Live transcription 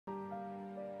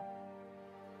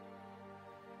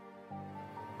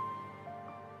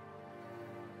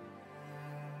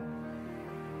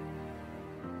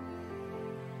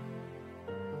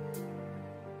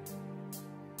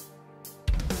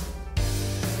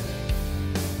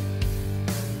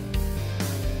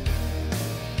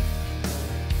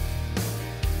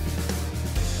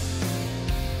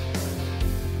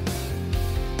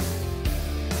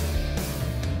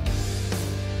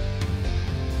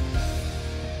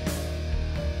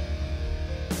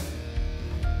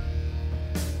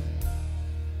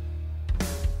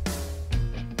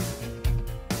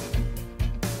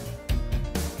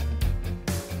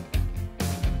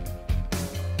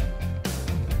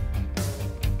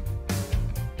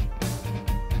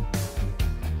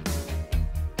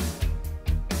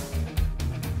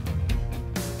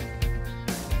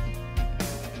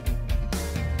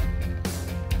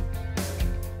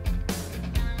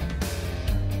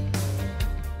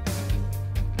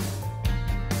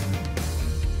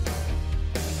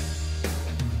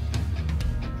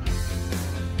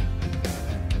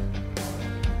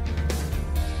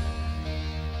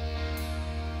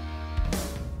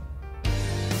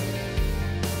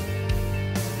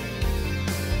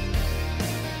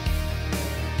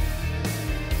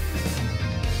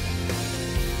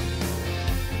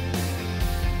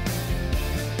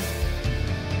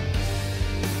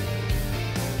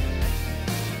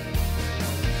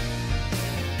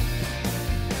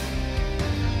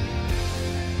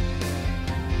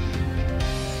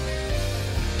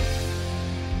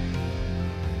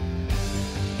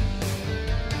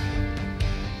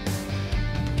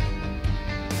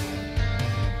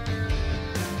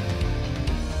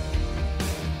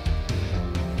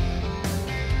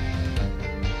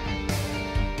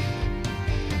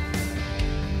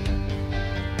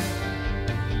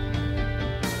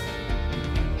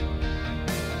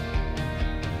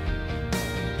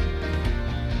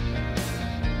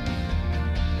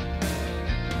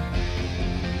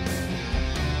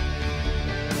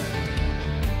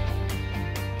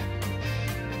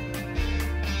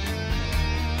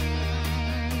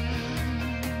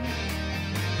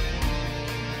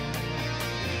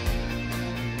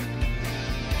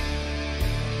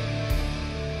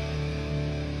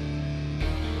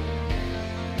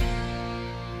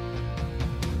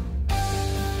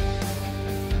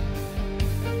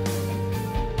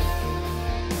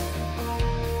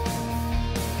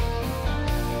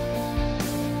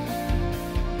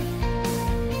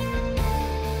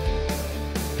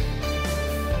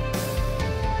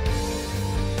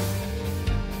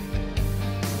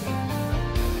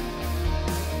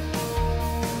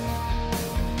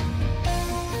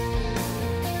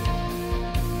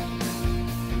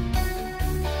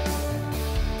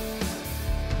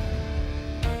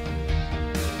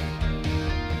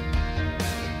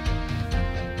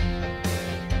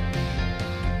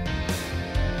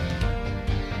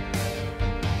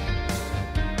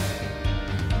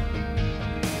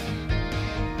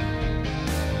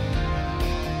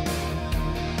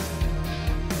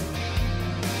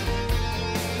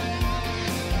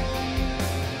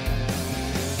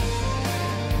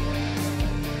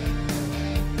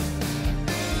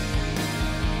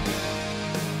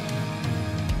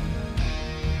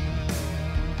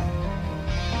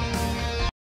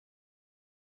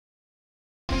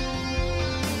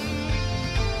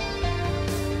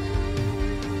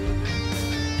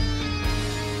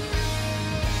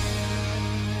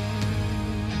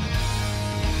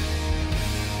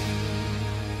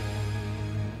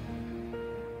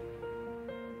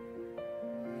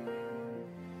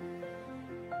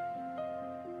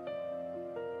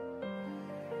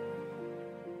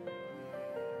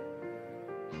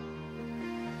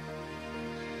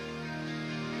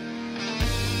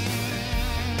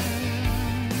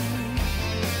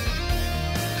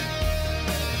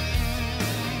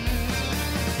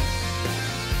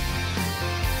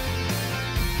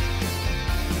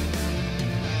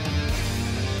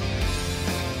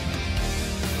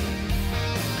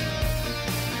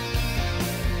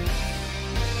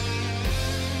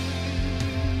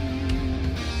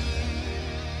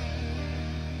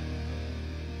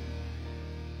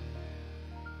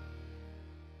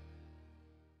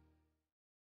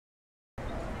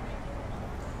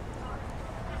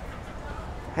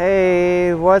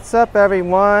Hey, what's up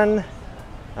everyone?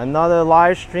 Another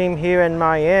live stream here in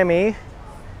Miami.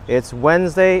 It's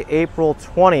Wednesday, April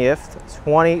 20th,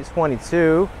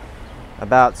 2022,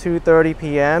 about 2:30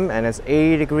 p.m. and it's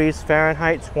 80 degrees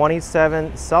Fahrenheit,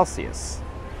 27 Celsius.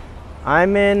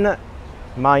 I'm in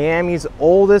Miami's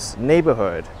oldest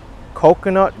neighborhood,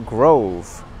 Coconut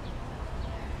Grove.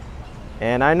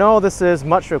 And I know this is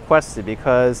much requested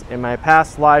because in my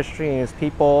past live streams,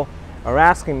 people are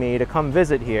asking me to come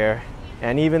visit here.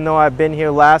 And even though I've been here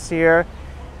last year,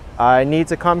 I need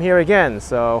to come here again.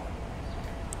 So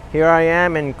here I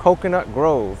am in Coconut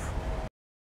Grove.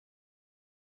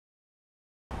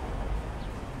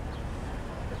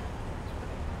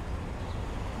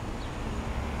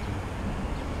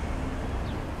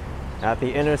 At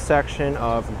the intersection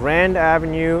of Grand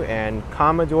Avenue and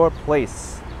Commodore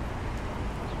Place.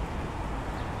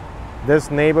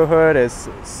 This neighborhood is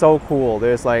so cool.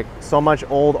 There's like so much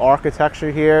old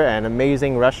architecture here and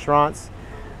amazing restaurants.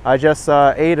 I just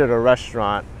ate at a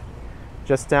restaurant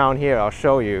just down here. I'll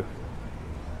show you.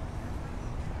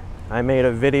 I made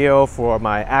a video for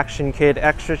my Action Kid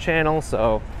Extra channel,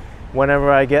 so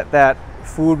whenever I get that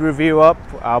food review up,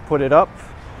 I'll put it up.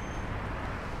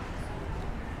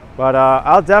 But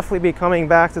I'll definitely be coming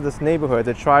back to this neighborhood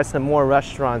to try some more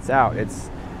restaurants out. It's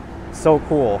so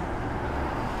cool.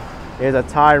 Here's a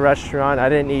Thai restaurant. I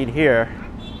didn't eat here.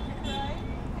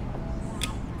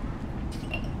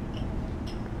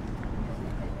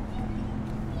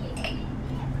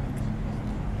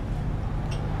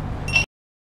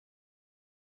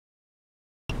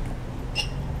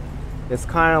 It's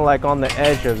kind of like on the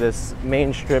edge of this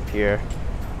main strip here.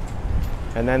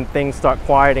 And then things start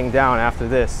quieting down after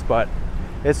this, but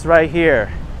it's right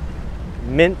here.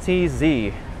 Minty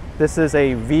Z. This is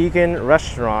a vegan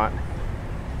restaurant.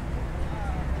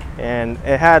 And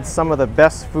it had some of the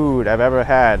best food I've ever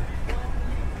had.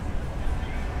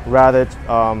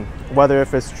 Whether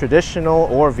if it's traditional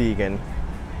or vegan.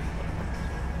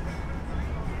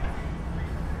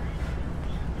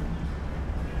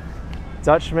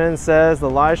 Dutchman says the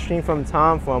live stream from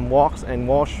Tom from Walks and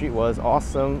Wall Street was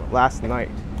awesome last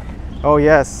night. Oh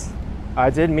yes,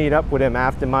 I did meet up with him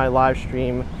after my live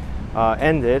stream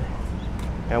ended,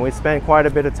 and we spent quite a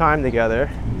bit of time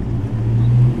together.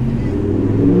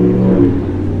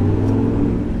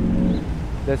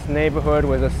 This neighborhood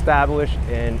was established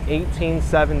in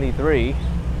 1873.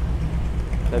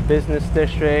 The business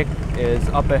district is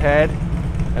up ahead,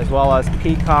 as well as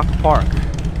Peacock Park.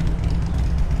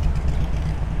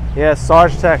 Yeah,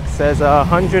 Sarge Tech says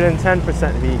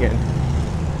 110% vegan.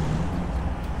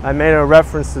 I made a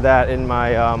reference to that in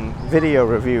my video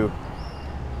review.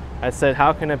 I said,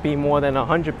 how can it be more than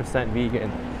 100%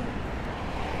 vegan?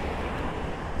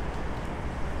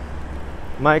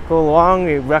 Michael Long,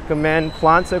 we recommend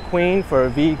Planta Queen for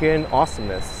vegan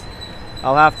awesomeness.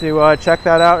 I'll have to check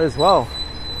that out as well.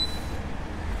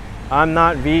 I'm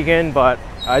not vegan, but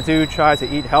I do try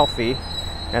to eat healthy,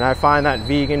 and I find that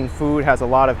vegan food has a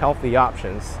lot of healthy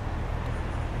options.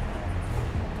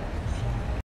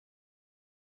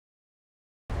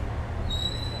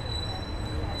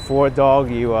 Ford Dog,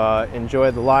 you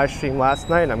enjoyed the live stream last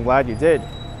night, and I'm glad you did.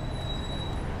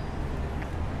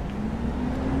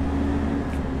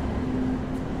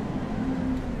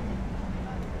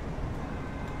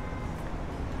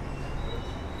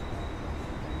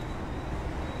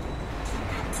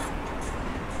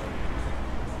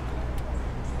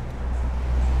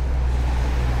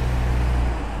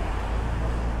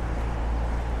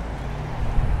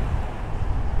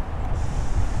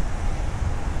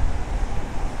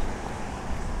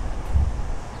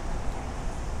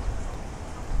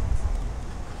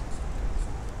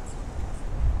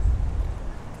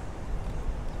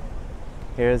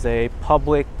 Here's a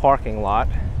public parking lot.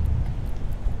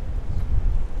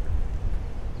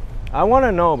 I want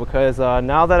to know because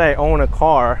now that I own a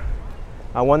car,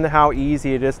 I wonder how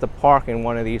easy it is to park in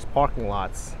one of these parking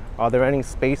lots. Are there any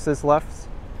spaces left?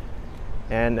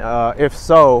 And if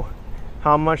so,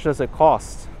 how much does it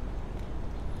cost?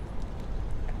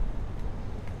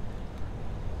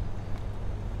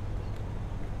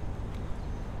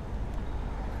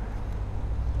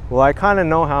 Well, I kind of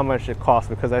know how much it costs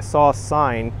because I saw a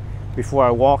sign before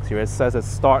I walked here. It says it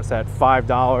starts at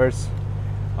 $5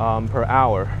 per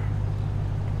hour.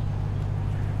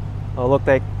 Oh,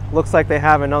 looks like they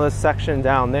have another section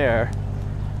down there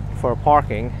for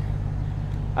parking.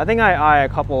 I think I eye a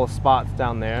couple of spots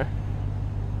down there.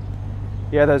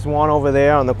 Yeah, there's one over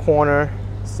there on the corner.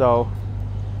 So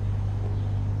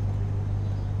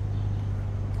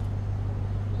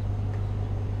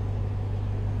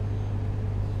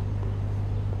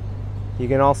You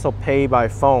can also pay by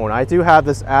phone. I do have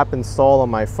this app installed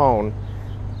on my phone.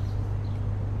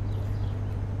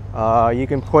 You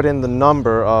can put in the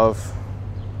number of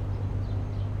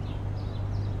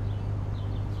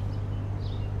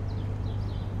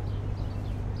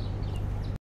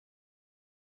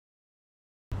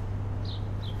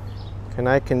Can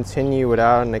I continue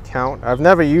without an account? I've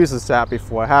never used this app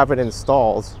before. I have it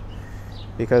installed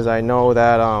because I know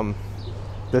that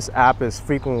this app is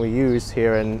frequently used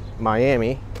here in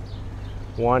Miami.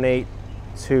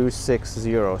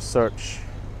 18260 search.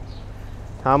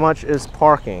 How much is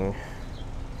parking?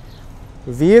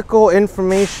 Vehicle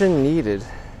information needed.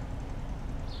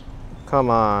 Come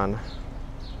on.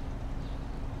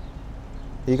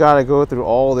 You gotta go through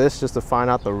all this just to find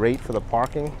out the rate for the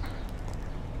parking?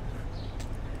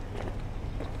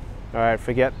 Alright,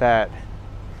 forget that.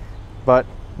 But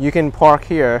you can park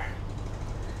here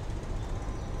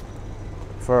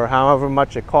for however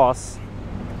much it costs.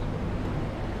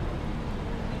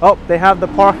 Oh, they have the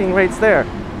parking rates there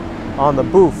on the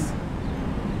booth.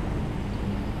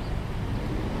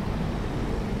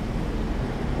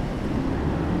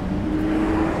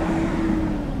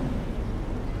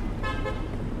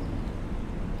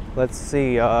 Let's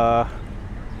see,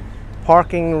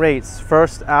 parking rates.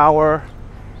 First hour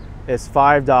is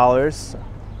 $5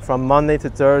 from Monday to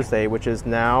Thursday, which is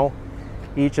now.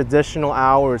 Each additional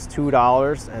hour is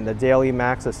 $2 and the daily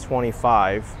max is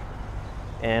 $25.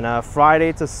 And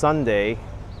Friday to Sunday,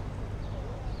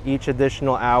 each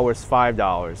additional hour is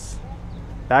 $5.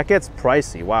 That gets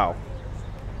pricey, wow.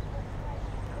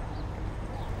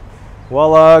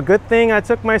 Well, good thing I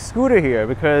took my scooter here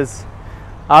because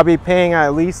I'll be paying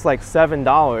at least like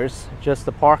 $7 just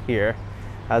to park here,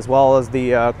 as well as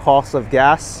the cost of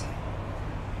gas.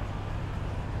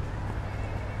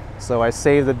 So I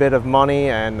saved a bit of money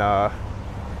and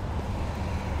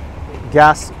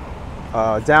gas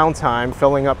downtime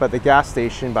filling up at the gas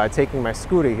station by taking my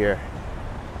scooter here.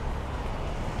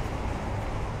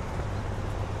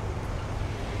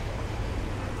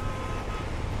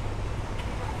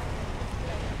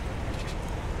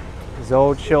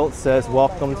 Zoe Chilt says,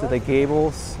 welcome to the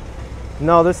Gables.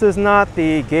 No, this is not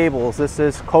the Gables. This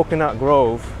is Coconut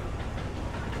Grove.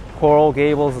 Coral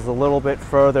Gables is a little bit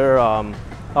further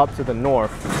up to the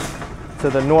north, to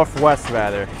the northwest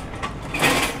rather.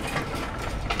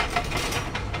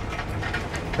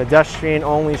 Pedestrian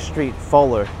only street,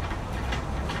 Fuller.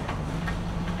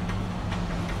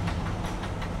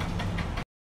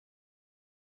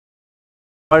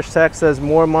 Large text says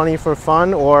more money for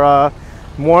fun or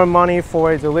more money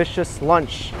for a delicious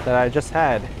lunch that I just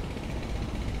had.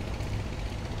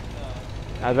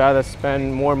 I'd rather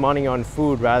spend more money on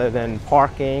food rather than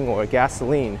parking or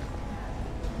gasoline.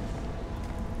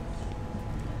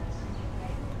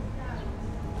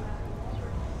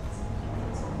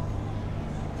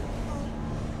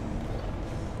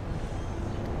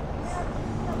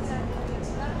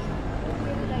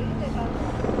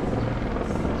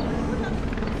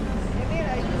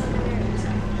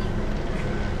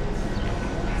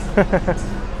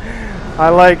 I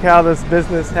like how this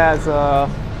business has a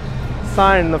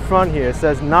sign in the front here. It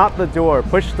says, not the door,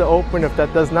 push to open. If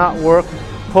that does not work,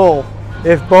 pull.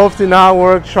 If both do not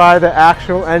work, try the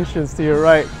actual entrance to your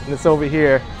right. And it's over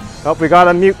here. Oh, we got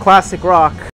a mute classic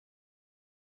rock.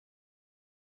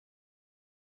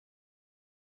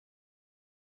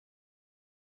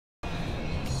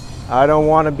 I don't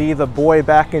want to be the boy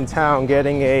back in town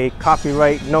getting a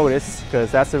copyright notice,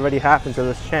 because that's already happened to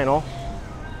this channel.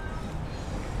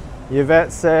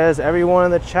 Yvette says, everyone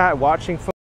in the chat watching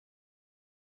from...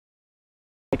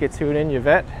 Make it tune in,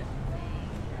 Yvette.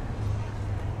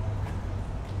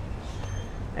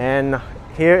 And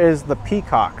here is the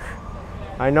Peacock.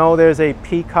 I know there's a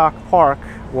Peacock Park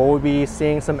where we'll be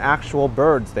seeing some actual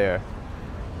birds there.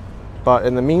 But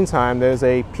in the meantime, there's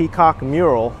a peacock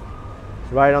mural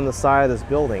right on the side of this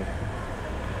building.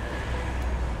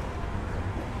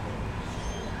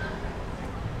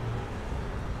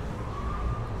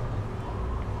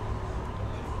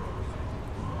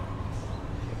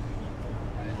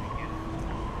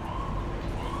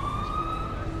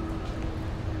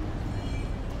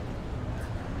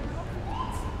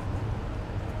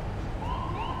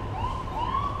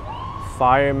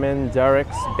 Fireman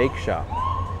Derek's Bake Shop.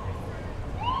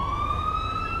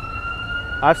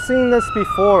 I've seen this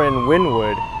before in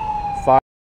Wynwood.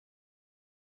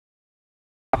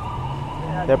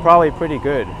 They're probably pretty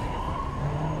good.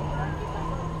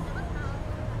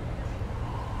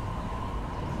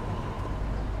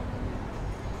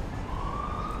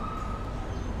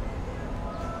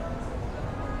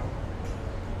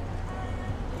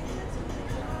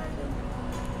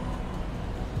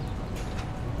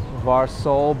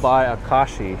 Varsol by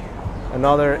Akashi,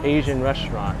 another Asian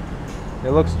restaurant. It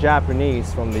looks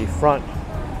Japanese from the front.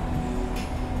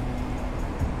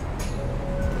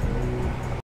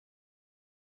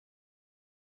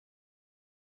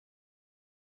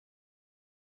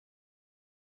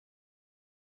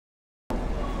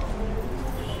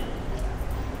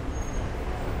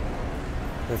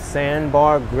 The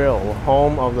Sandbar Grill,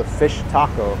 home of the fish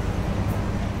taco.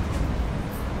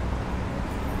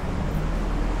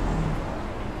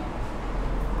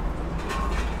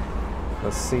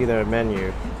 Let's see their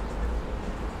menu.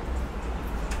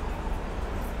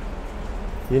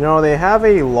 You know, they have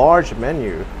a large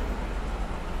menu.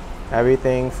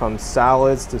 Everything from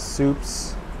salads to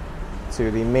soups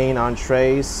to the main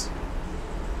entrees.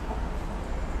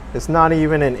 It's not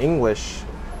even in English.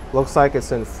 Looks like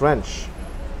it's in French.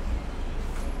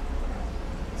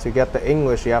 To get the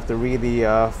English, you have to read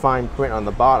the fine print on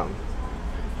the bottom.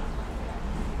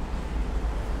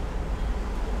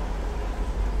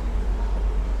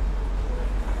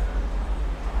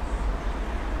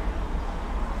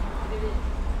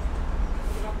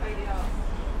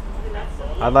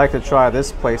 I'd like to try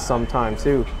this place sometime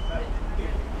too.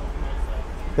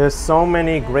 There's so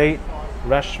many great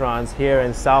restaurants here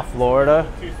in South Florida.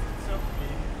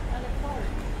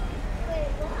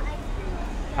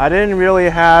 I didn't really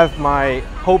have my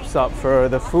hopes up for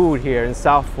the food here in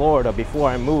South Florida before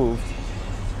I moved,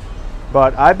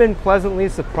 but I've been pleasantly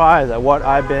surprised at what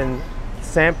I've been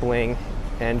sampling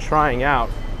and trying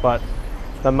out. But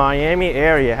the Miami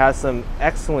area has some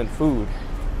excellent food.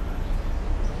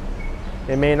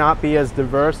 It may not be as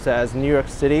diverse as New York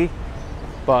City,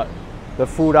 but the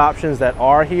food options that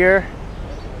are here,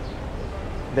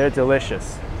 they're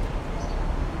delicious.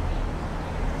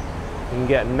 You can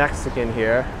get Mexican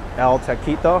here, El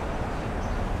Taquito.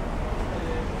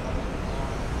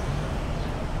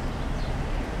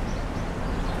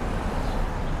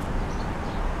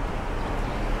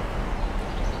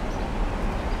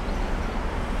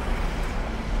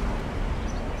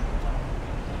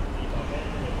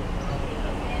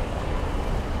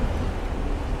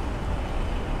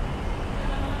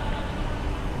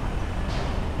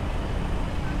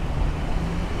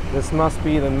 This must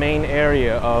be the main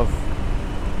area of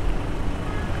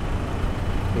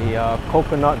the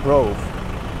Coconut Grove.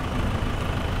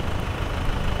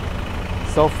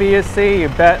 Sophia C, you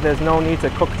bet there's no need to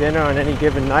cook dinner on any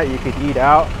given night. You could eat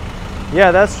out.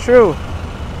 Yeah, that's true.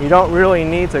 You don't really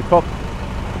need to cook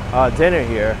dinner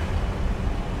here.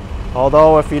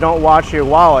 Although if you don't watch your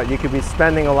wallet, you could be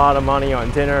spending a lot of money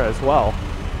on dinner as well.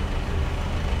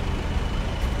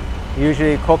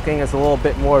 Usually cooking is a little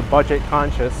bit more budget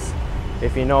conscious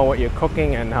if you know what you're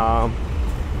cooking and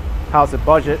how to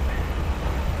budget.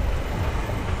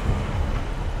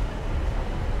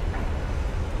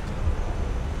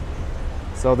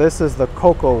 So this is the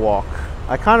Cocoa Walk.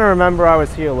 I kind of remember I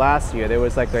was here last year. There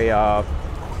was like a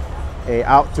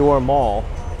outdoor mall.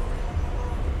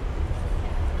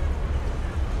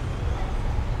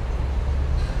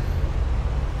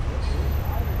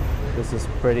 This is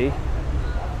pretty.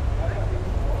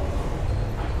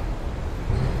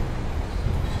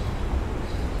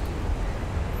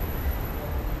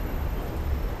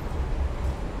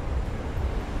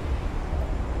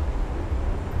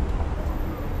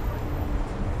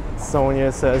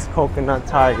 Sonia says Coconut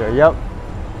Tiger. Yep.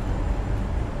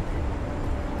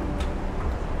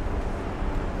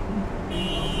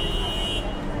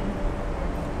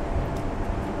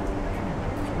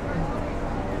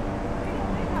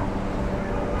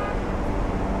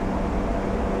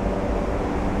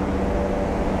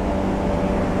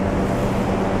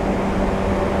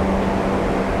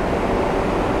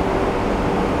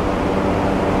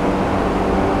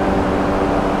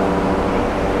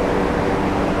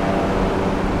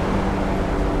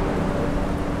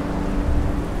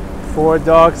 Ford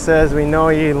Dog says, we know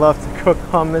you love to cook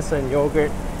hummus and yogurt.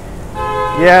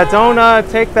 Yeah, don't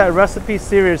take that recipe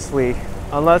seriously.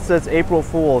 Unless it's April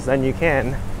Fool's, then you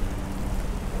can.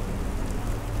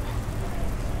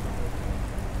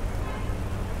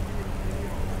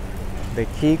 The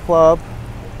Key Club.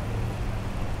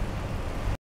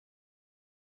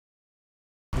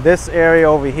 This area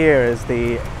over here is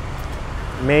the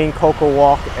main Cocoa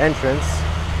Walk entrance.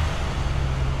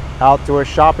 Outdoor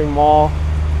shopping mall.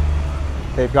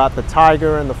 They've got the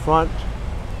tiger in the front.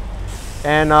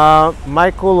 And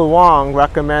Michael Luong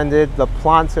recommended the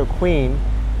Planta Queen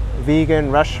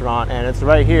vegan restaurant, and it's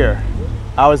right here.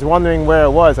 I was wondering where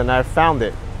it was, and I found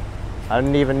it. I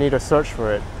didn't even need to search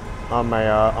for it on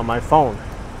my phone.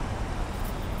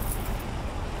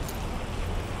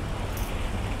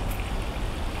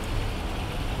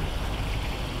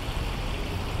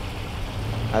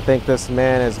 I think this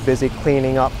man is busy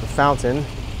cleaning up the fountain,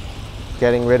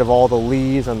 getting rid of all the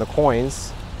leaves and the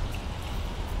coins.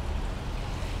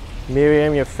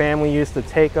 Miriam, your family used to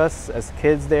take us as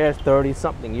kids there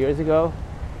 30-something years ago.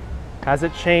 Has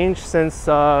it changed since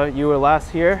you were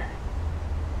last here?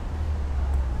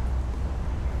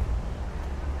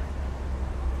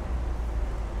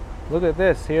 Look at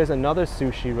this, here's another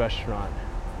sushi restaurant.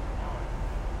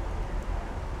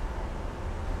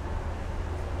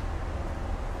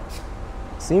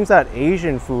 Seems that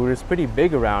Asian food is pretty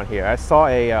big around here. I saw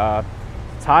a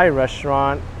Thai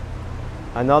restaurant,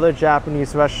 another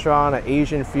Japanese restaurant, an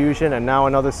Asian fusion, and now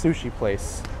another sushi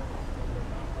place.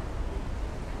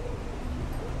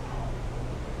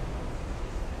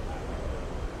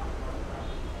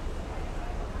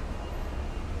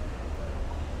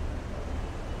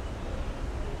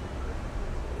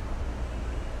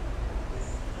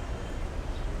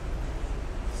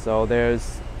 So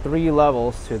there's 3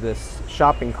 levels to this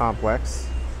shopping complex.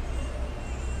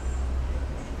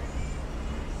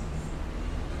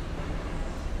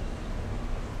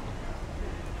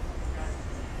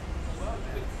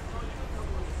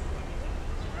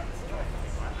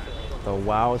 The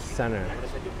Wow Center.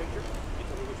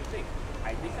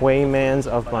 Hueymans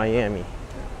of Miami.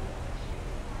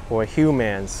 Or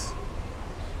Humans.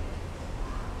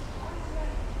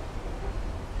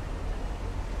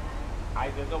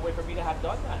 There's no way for me to have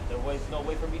done that. There was no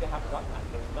way for me to have done that.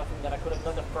 There's nothing that I could have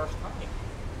done the first time.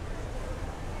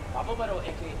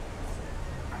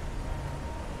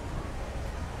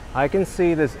 I can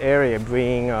see this area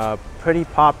being pretty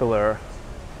popular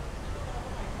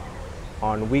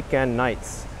on weekend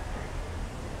nights.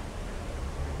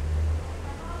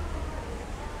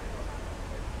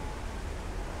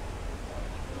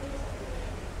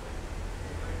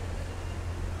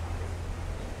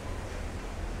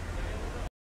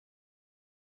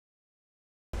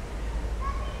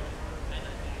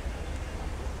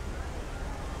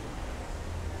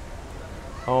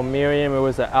 Oh, Miriam, it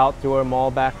was an outdoor mall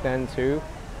back then too.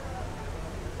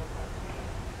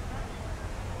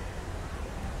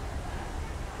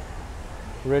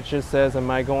 Richard says, am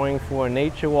I going for a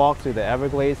nature walk to the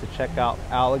Everglades to check out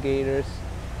alligators?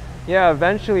 Yeah,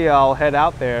 eventually I'll head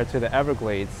out there to the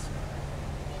Everglades.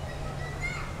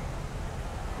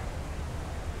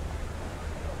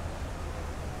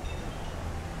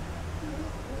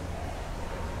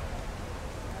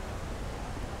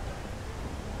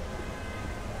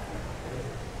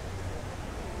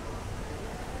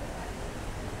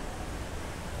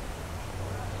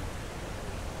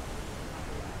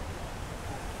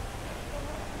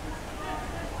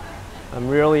 I'm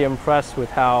really impressed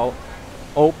with how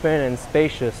open and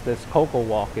spacious this Coco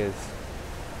Walk is.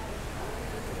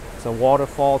 It's a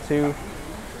waterfall too.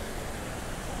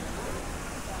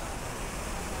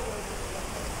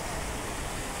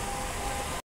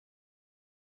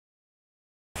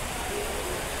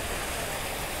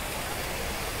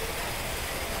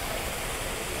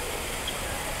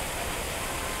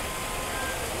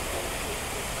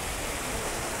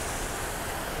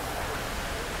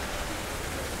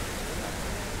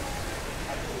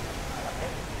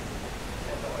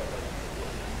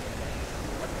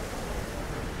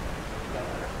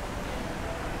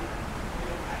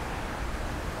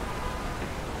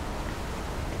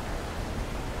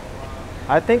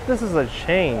 I think this is a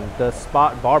chain, the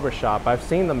Spot Barbershop. I've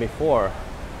seen them before.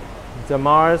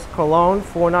 Damar's Cologne,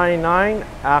 $4.99.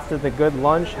 After the good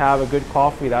lunch, have a good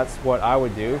coffee. That's what I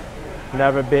would do.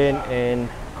 Never been in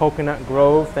Coconut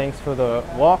Grove. Thanks for the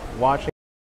walk, watching.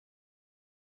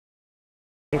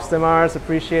 Thanks, Damar's.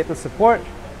 Appreciate the support.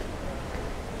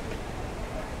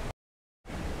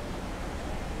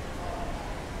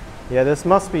 Yeah, this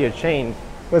must be a chain.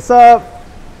 What's up?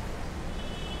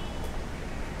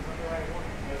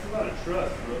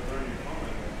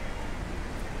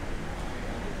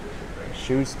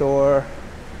 Shoe store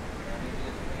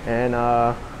and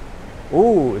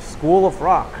ooh, School of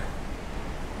Rock.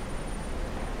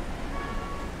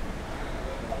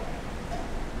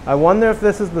 I wonder if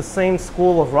this is the same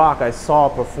School of Rock I saw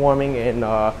performing in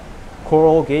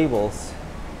Coral Gables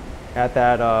at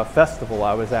that festival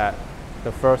I was at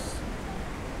the first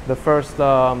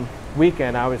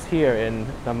weekend I was here in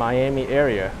the Miami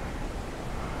area.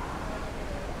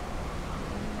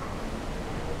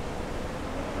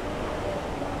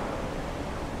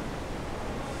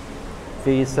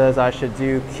 Fee says I should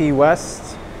do Key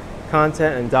West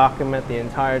content and document the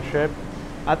entire trip.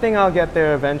 I think I'll get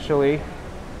there eventually.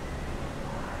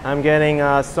 I'm getting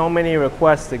so many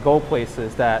requests to go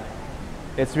places that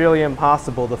it's really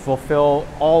impossible to fulfill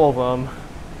all of them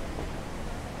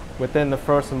within the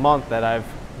first month that I've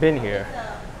been here.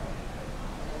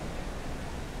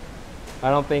 I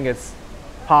don't think it's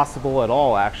possible at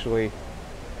all, actually.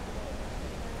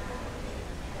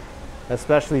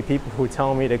 Especially people who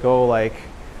tell me to go like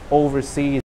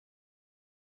overseas,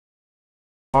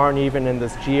 aren't even in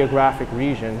this geographic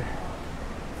region.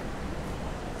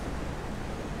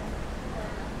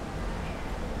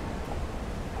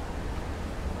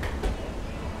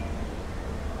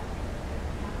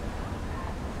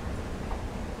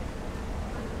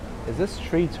 Is this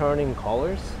tree turning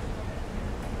colors?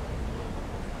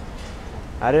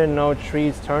 I didn't know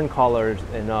trees turn colors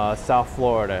in South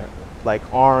Florida,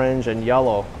 like orange and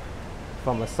yellow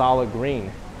from a solid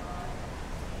green.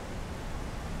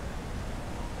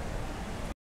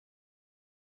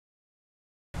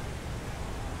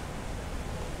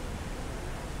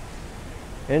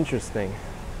 Interesting.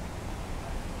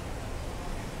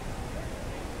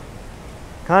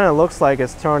 Kind of looks like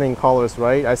it's turning colors,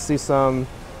 right? I see some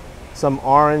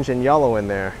orange and yellow in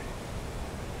there.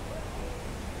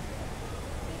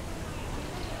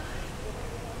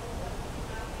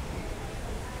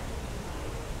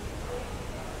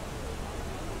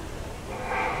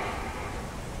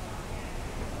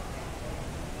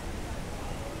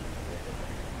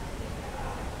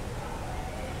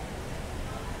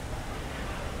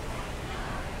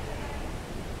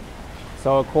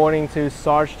 So according to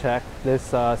Sarge Tech, this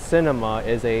cinema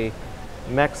is a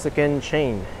Mexican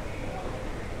chain.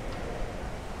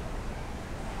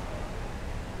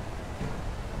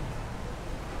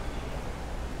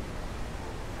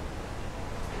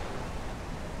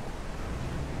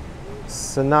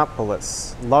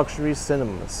 Cinepolis, luxury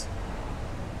cinemas.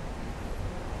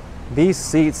 These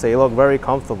seats, they look very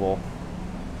comfortable.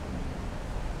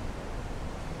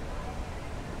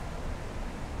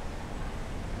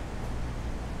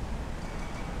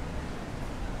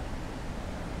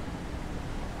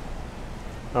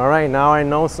 All right, now I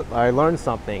know, I learned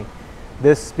something.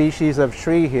 This species of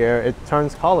tree here, it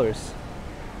turns colors.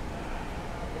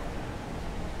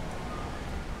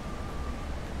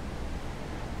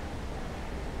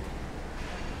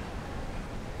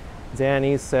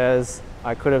 Danny says,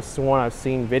 I could have sworn I've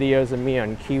seen videos of me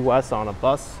on Key West on a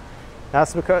bus.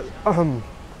 That's because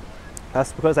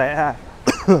I have.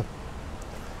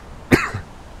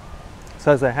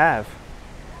 Says I have.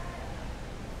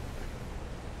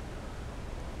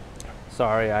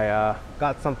 Sorry, I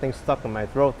got something stuck in my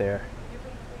throat there.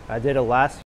 I did it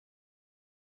last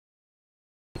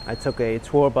year. I took a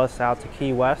tour bus out to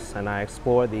Key West and I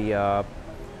explored the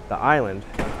island.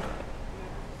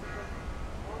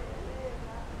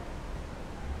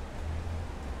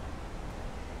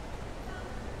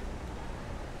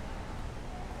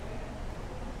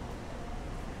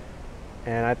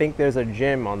 And I think there's a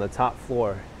gym on the top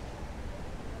floor.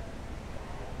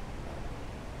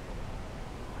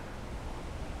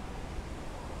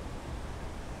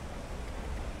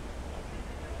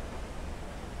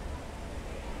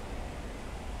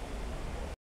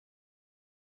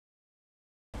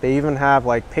 They even have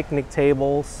like picnic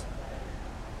tables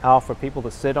out for people to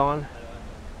sit on.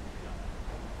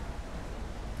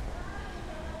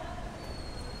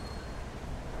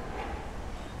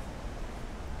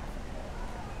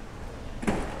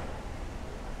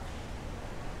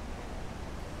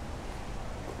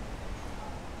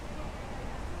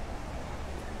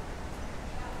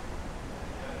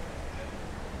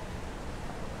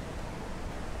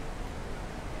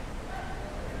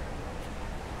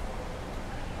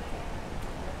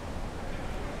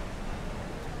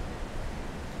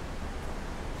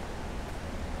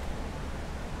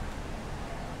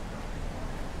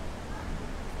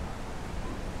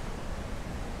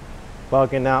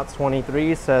 Bugging Out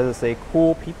 23 says it's a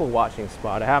cool people watching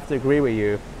spot. I have to agree with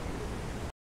you.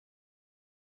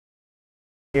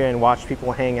 Here and watch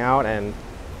people hang out and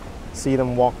see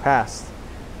them walk past.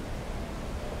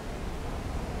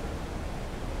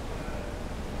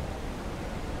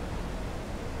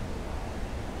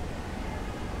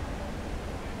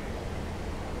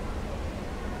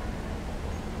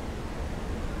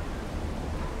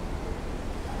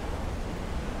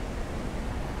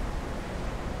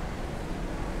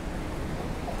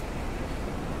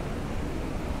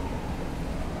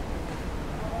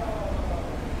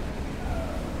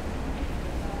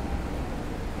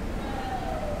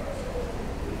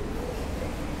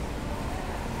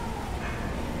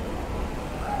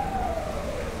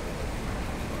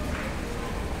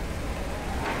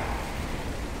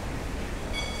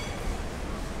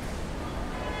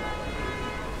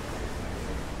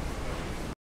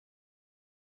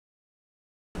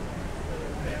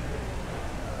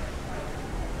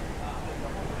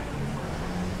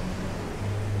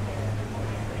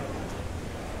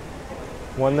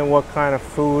 Wonder what kind of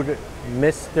food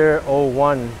Mr.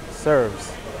 01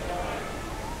 serves.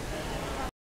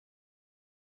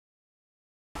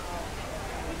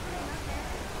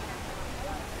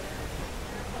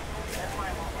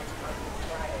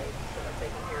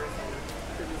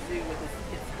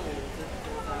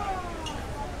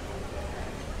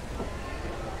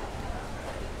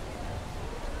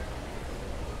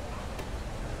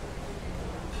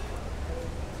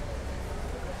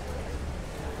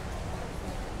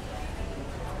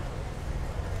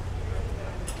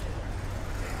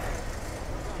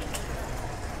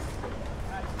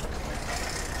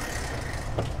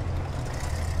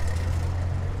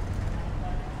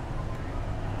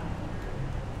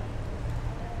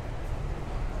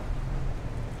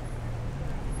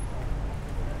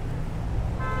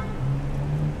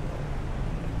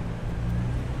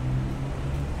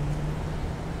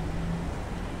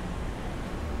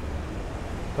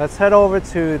 Let's head over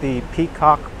to the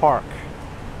Peacock Park.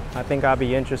 I think I'll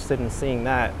be interested in seeing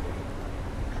that.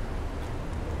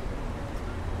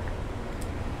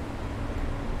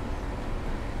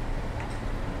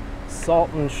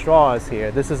 Salt and Straws here.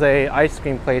 This is a ice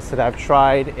cream place that I've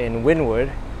tried in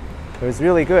Wynwood. It was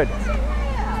really good.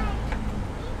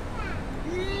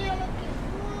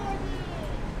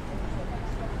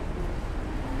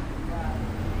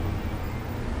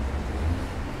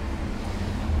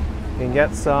 You can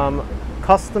get some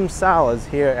custom salads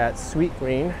here at Sweet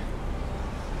Green.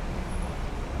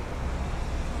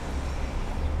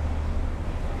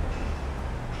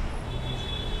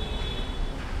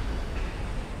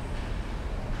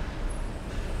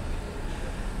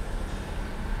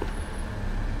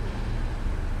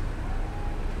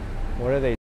 What are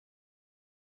they?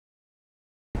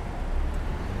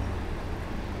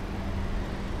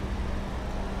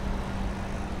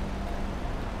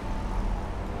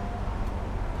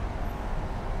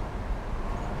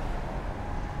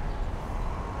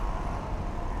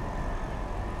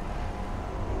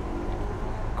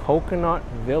 Coconut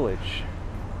Village.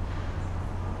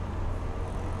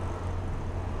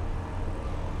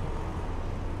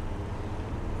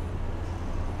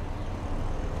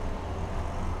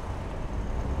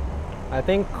 I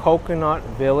think Coconut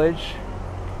Village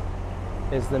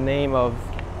is the name of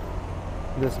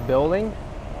this building.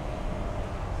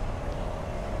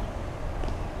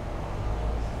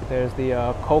 There's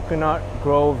the Coconut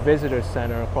Grove Visitor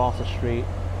Center across the street.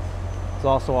 There's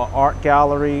also an art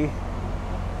gallery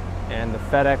and the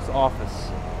FedEx office.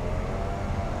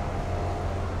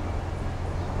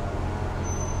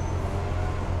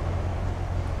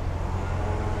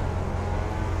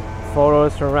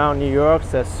 Photos from around New York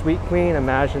says Sweet Green.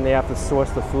 Imagine they have to source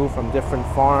the food from different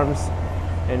farms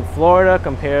in Florida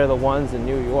compared to the ones in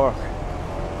New York.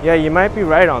 Yeah, you might be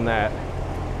right on that.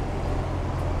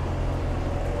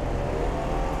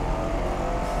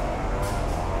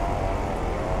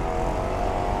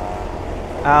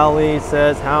 Ali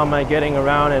says, how am I getting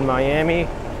around in Miami?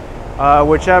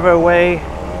 Whichever way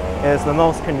is the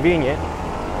most convenient.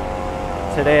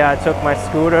 Today I took my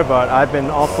scooter, but I've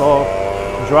been also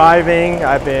driving,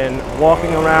 I've been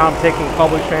walking around, taking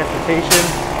public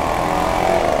transportation.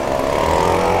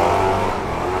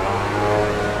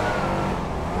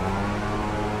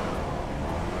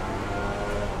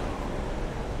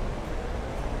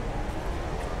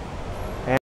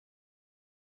 And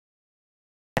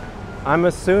I'm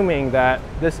assuming that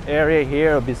this area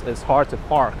here is hard to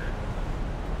park.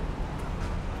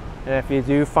 And if you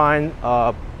do find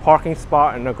a parking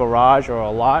spot in a garage or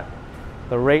a lot,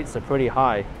 the rates are pretty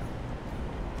high.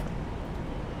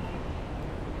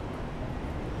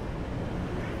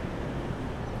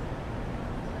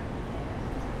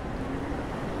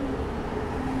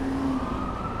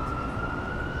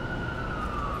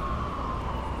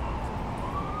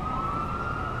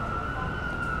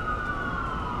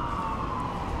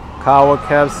 Kawa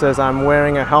Kev says, I'm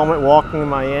wearing a helmet walking in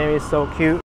Miami, so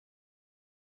cute.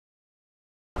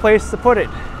 Place to put it.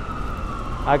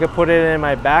 I could put it in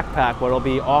my backpack, but it'll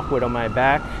be awkward on my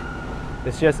back.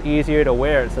 It's just easier to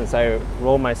wear it since I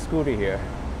roll my scooter here.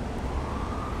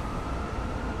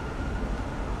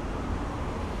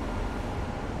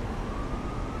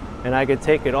 And I could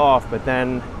take it off, but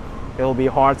then it'll be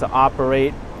hard to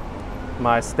operate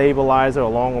my stabilizer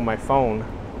along with my phone.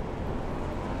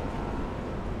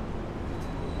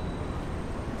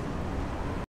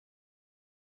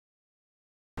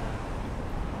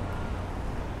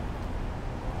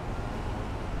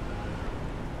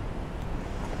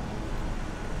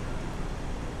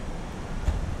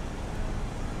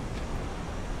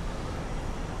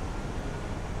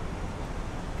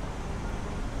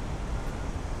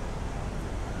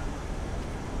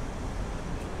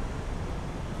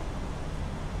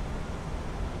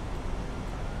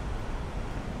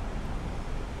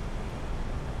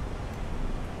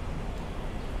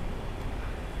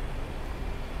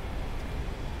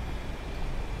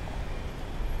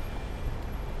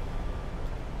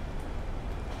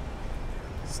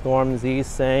 Storm Z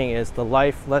saying, is the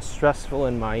life less stressful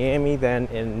in Miami than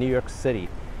in New York City?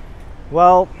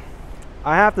 Well,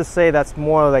 I have to say that's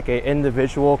more like an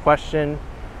individual question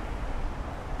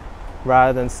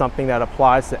rather than something that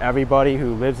applies to everybody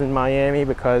who lives in Miami,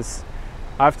 because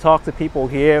I've talked to people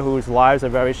here whose lives are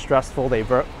very stressful. They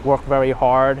work very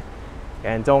hard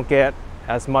and don't get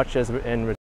as much as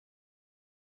in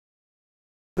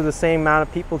to the same amount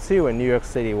of people too in New York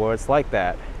City where it's like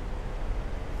that.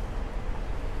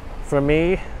 For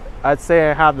me, I'd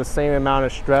say I have the same amount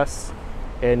of stress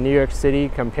in New York City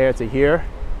compared to here.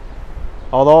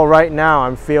 Although right now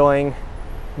I'm feeling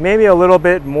maybe a little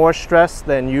bit more stressed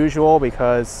than usual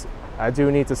because I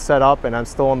do need to set up and I'm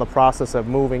still in the process of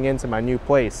moving into my new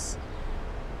place.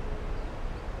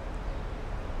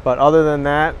 But other than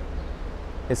that,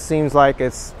 it seems like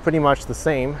it's pretty much the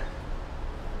same.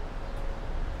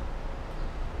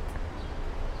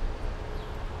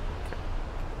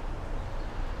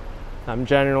 I'm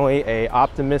generally an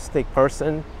optimistic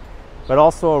person, but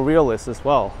also a realist as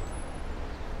well.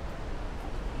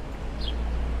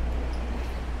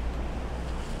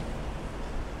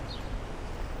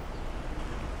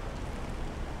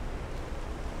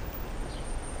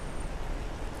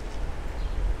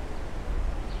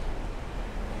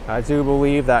 I do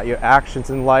believe that your actions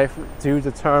in life do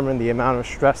determine the amount of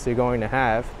stress you're going to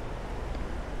have.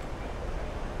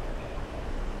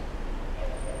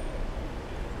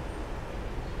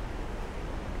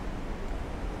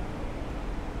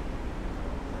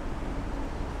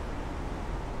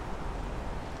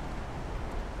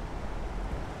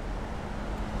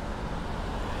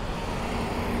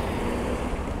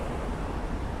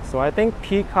 So I think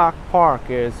Peacock Park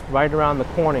is right around the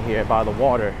corner here by the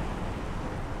water.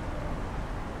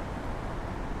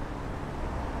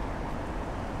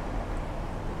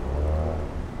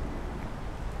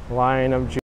 Line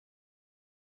of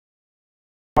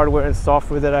hardware and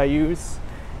software that I use.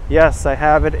 Yes, I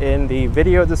have it in the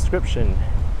video description.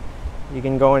 You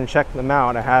can go and check them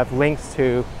out. I have links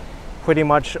to pretty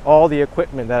much all the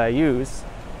equipment that I use.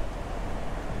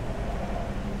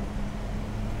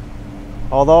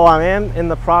 Although I am in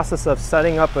the process of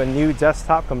setting up a new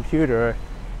desktop computer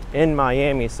in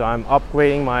Miami, so I'm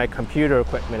upgrading my computer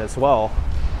equipment as well.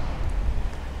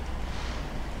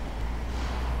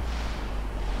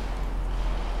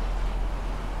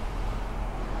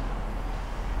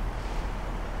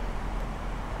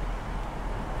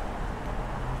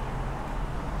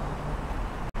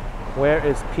 Where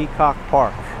is Peacock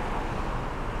Park?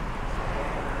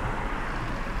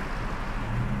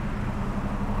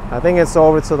 I think it's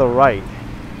over to the right,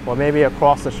 or maybe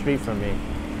across the street from me.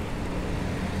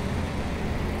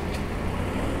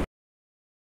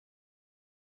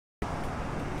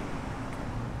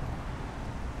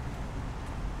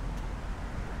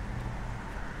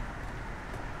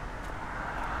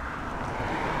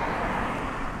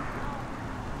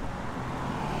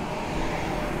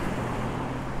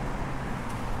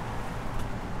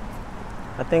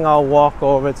 I think I'll walk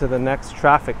over to the next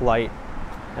traffic light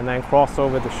and then cross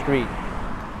over the street.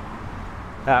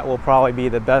 That will probably be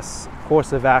the best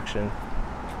course of action.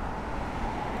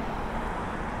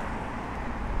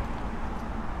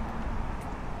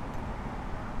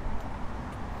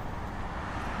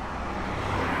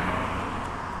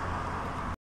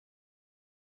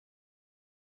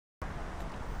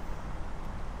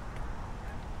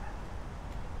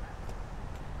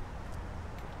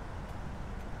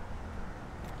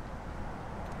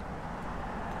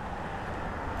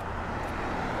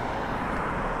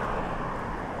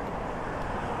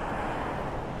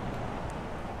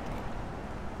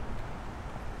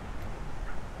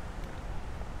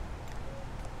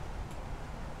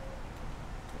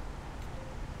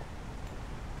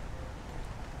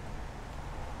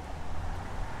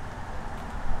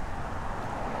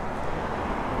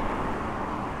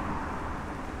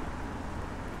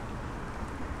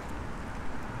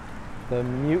 The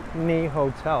Mutiny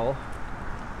Hotel.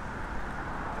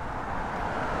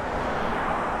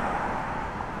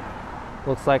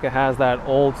 Looks like it has that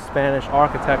old Spanish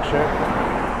architecture.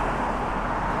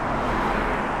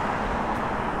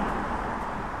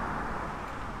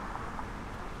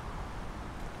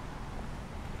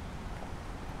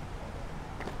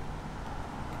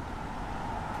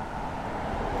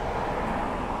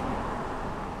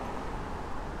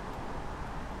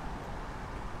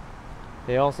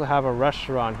 They also have a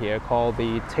restaurant here called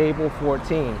the Table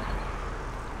 14.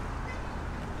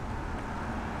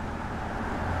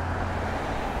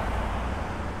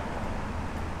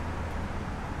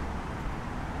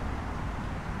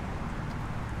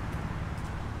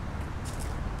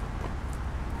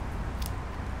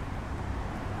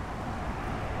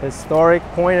 Historic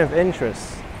point of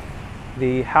interest.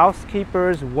 The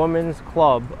Housekeepers Women's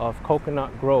Club of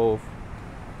Coconut Grove.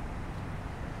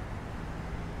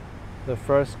 The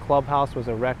first clubhouse was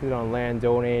erected on land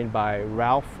donated by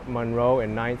Ralph Monroe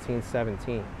in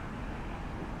 1917.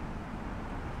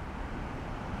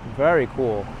 Very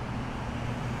cool.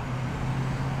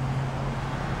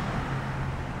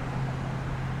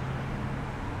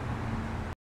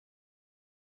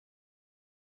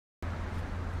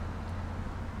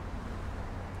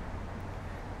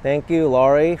 Thank you,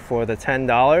 Laurie, for the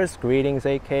 $10. Greetings,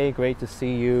 AK. Great to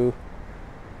see you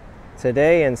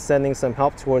today and sending some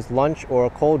help towards lunch or a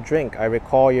cold drink. I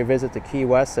recall your visit to Key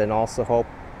West and also hope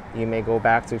you may go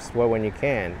back to explore when you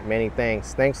can. Many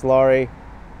thanks. Thanks, Laurie.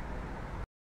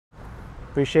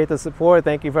 Appreciate the support.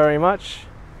 Thank you very much.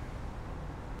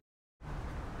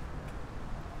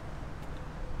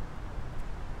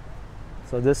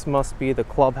 So this must be the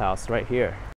clubhouse right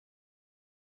here.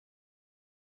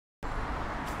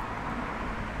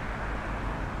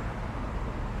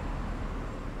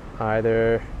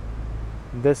 Either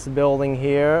this building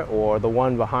here or the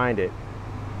one behind it.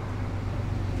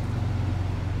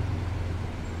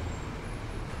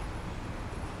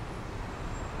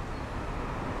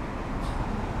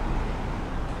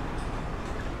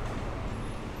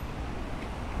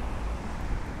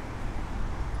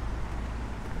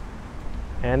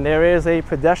 And there is a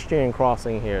pedestrian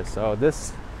crossing here, so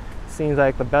this seems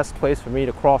like the best place for me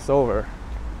to cross over.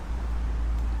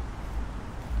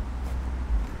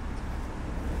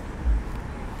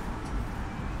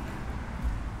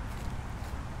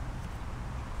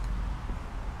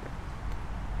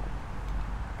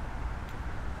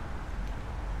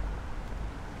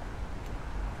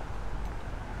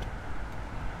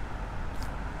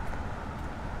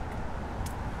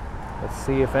 Let's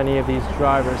see if any of these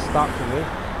drivers stop for me.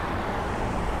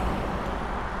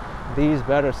 These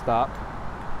better stop.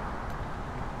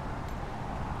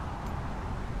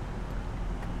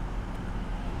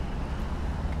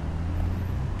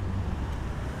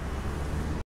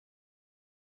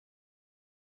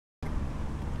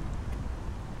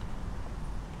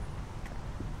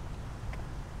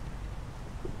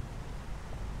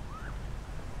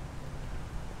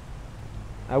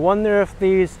 I wonder if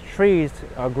these trees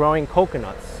are growing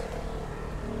coconuts.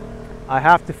 I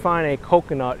have to find a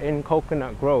coconut in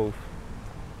Coconut Grove.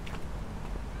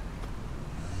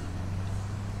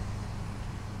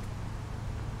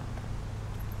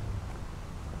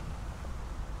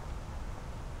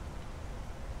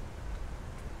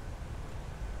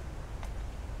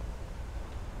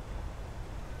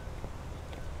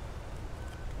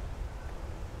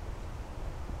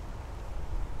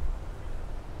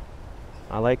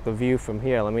 I like the view from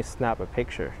here. Let me snap a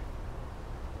picture.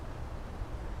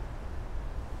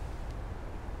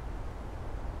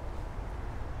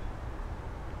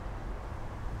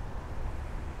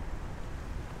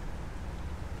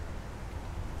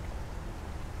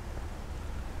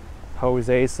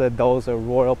 Jose said those are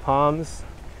royal palms.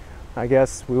 I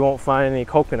guess we won't find any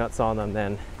coconuts on them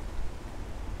then.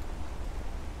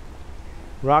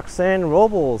 Roxanne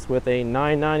Robles with a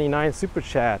 $9.99 super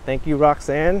chat. Thank you,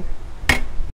 Roxanne.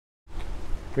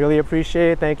 Really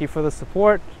appreciate it. Thank you for the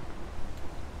support.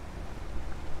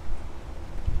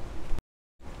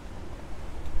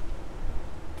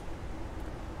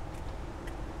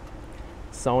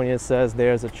 Sonia says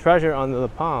there's a treasure under the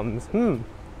palms.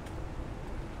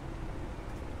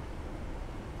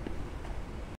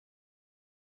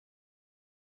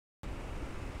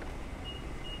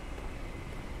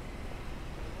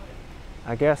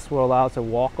 I guess we're allowed to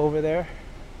walk over there.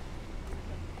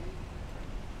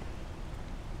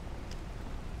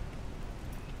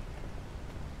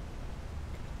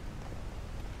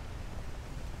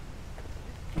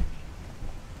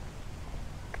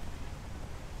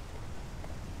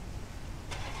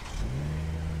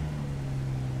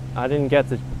 I didn't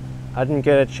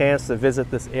get a chance to visit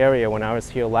this area when I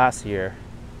was here last year.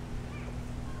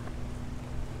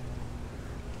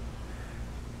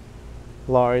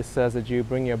 Laurie says, did you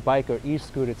bring your bike or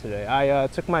e-scooter today? I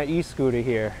took my e-scooter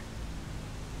here.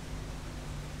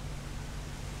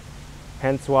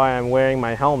 Hence why I'm wearing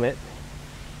my helmet.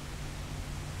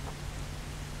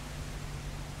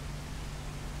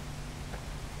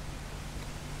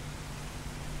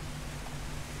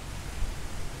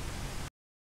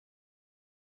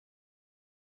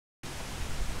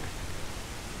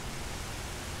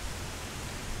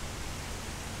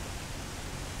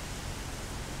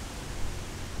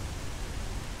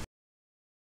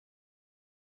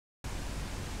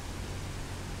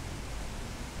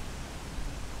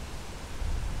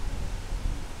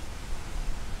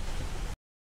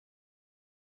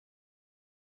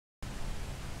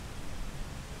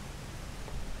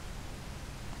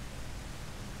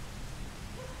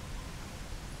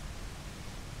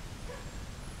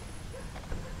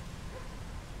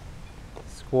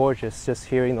 gorgeous just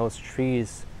hearing those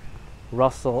trees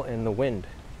rustle in the wind.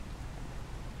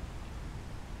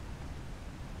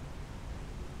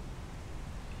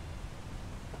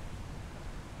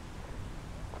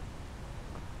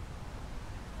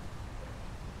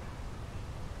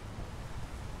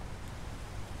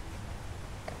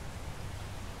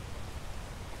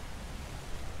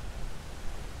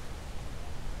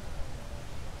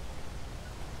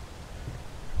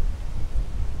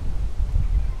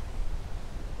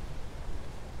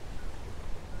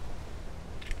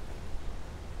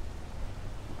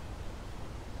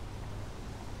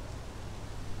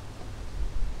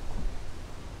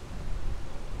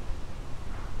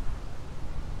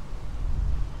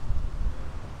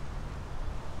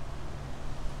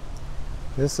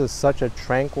 This is such a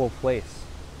tranquil place.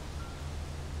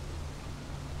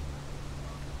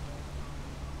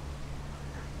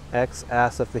 X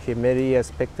asks if the humidity has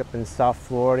picked up in South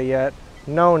Florida yet.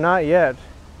 No, not yet.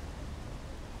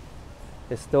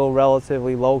 It's still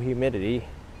relatively low humidity.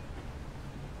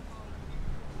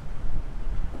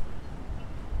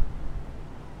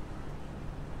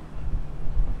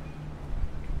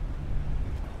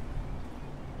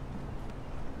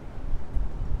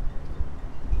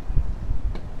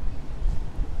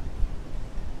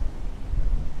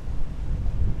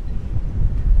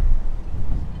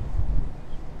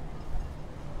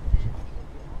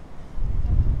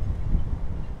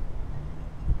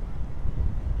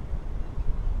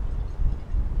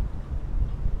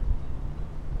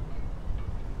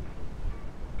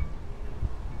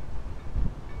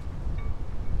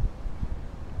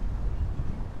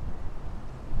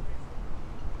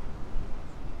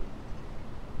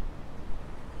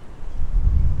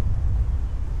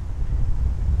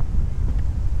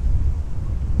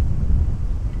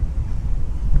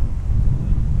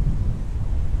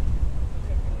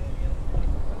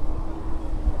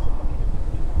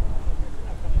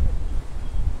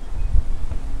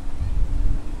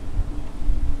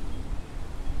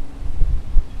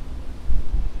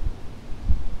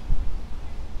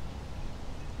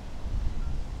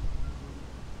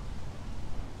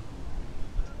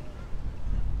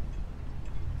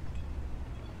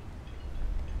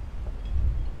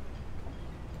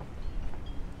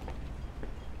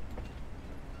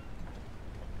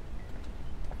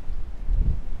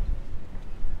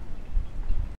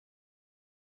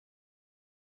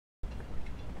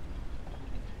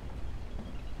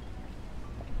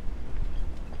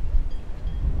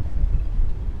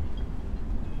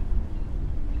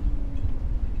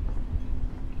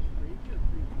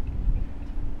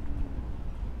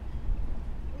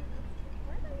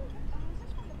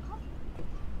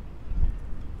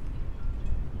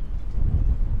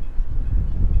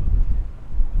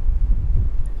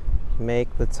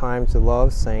 Make the time to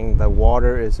love, saying the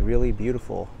water is really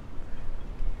beautiful.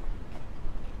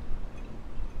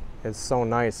 It's so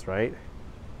nice, right?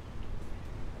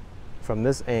 From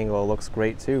this angle, it looks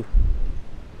great too.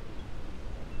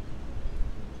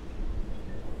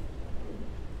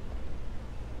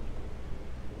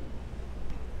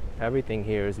 Everything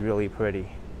here is really pretty.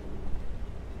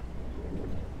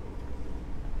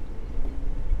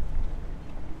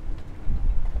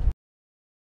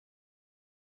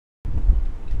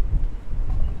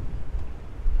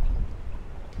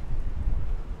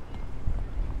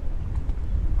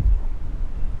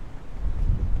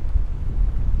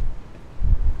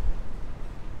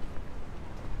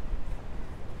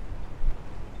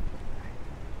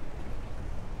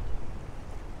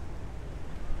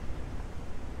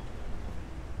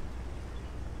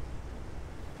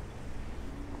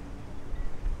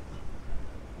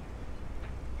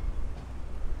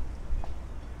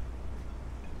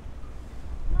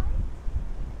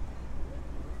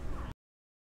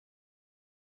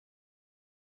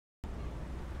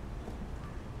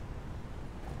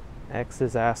 X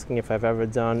is asking if I've ever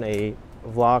done a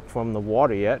vlog from the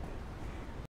water yet.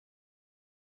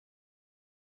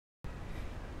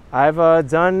 I've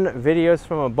done videos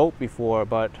from a boat before,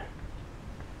 but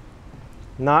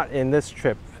not in this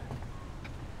trip.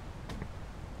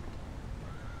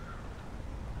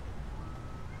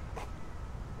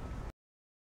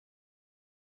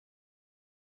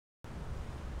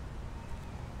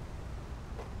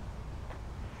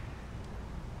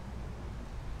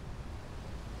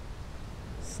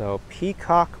 So,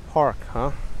 Peacock Park,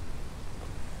 huh?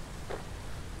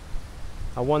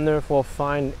 I wonder if we'll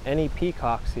find any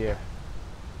peacocks here.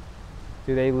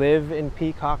 Do they live in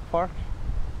Peacock Park?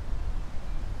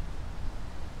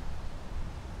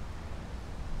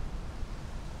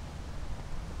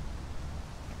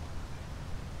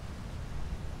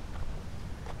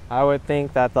 I would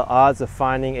think that the odds of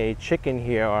finding a chicken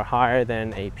here are higher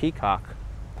than a peacock.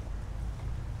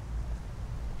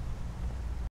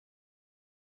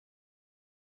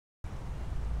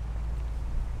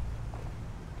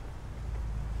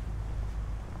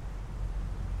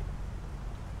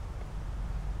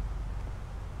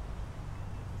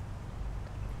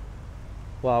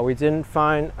 Well, we didn't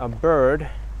find a bird.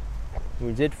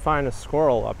 We did find a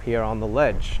squirrel up here on the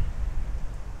ledge.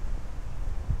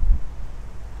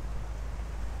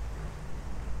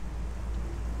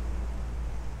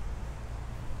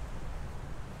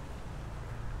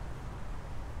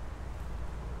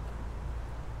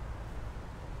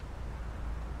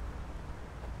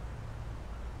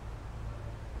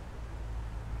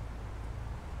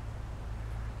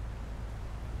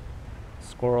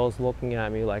 Squirrel's looking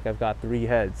at me like I've got 3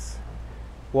 heads.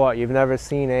 What, you've never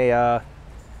seen a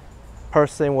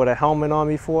person with a helmet on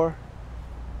before?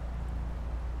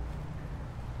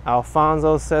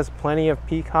 Alfonso says plenty of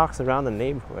peacocks around the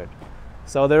neighborhood.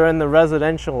 So they're in the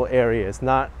residential areas,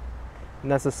 not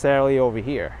necessarily over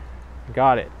here.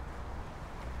 Got it.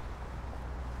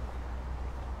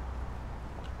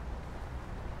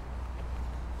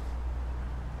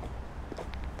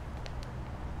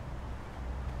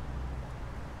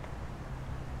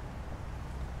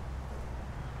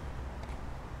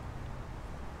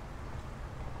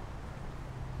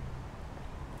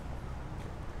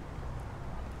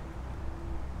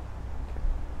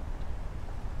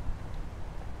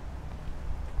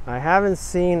 I haven't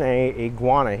seen a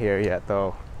iguana here yet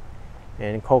though,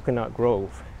 in Coconut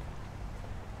Grove.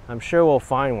 I'm sure we'll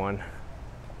find one.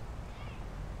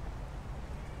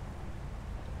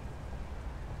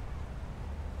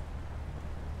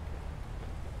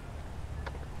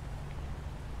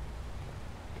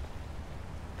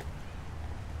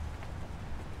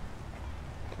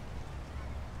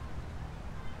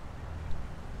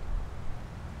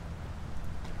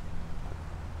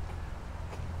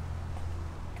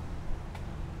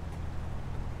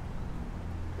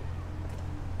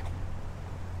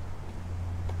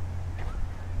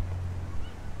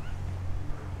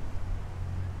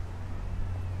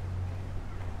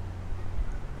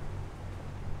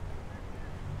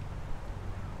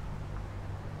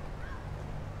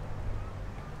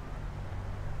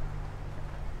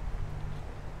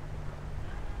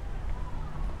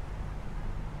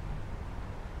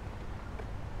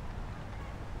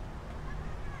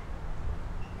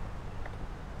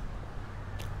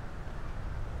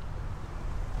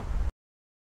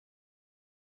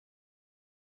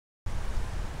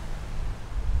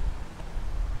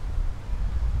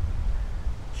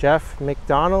 Jeff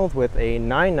McDonald with a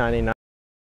 $9.99.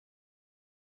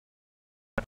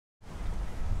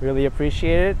 Really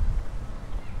appreciate it.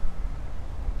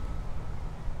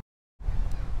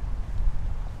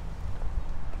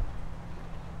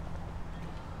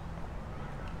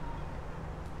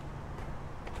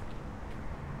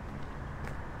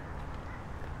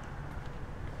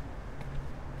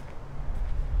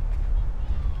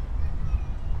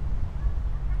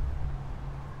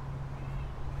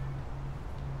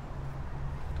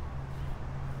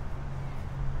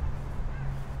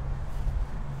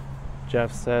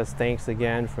 Jeff says thanks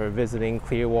again for visiting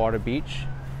Clearwater Beach.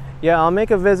 Yeah, I'll make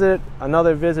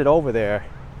another visit over there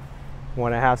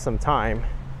when I have some time.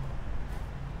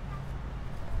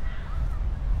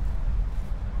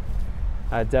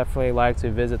 I'd definitely like to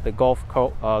visit the Gulf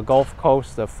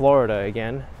Coast of Florida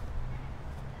again.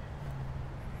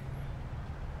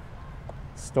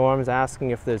 Storm's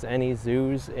asking if there's any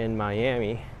zoos in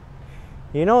Miami.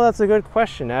 You know, that's a good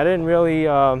question. I didn't really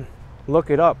look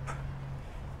it up.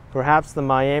 Perhaps the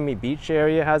Miami Beach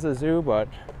area has a zoo, but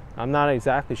I'm not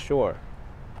exactly sure.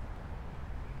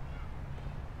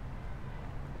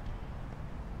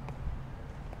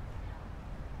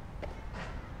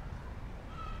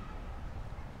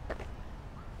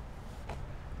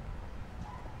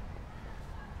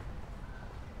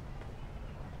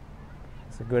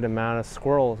 There's a good amount of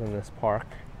squirrels in this park.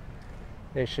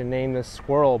 They should name this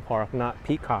Squirrel Park, not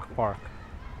Peacock Park.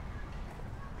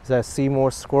 Because I see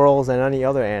more squirrels than any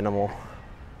other animal.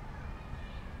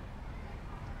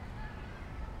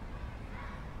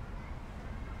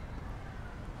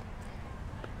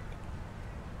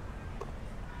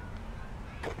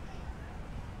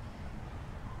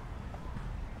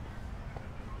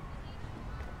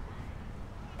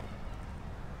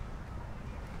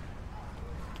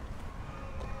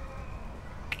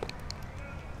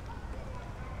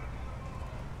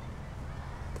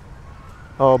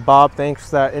 Oh, Bob, thanks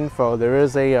for that info. There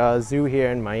is a zoo here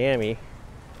in Miami.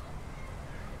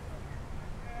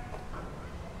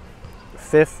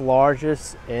 5th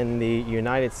largest in the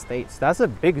United States. That's a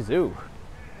big zoo.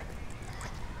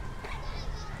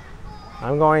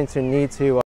 I'm going to need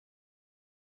to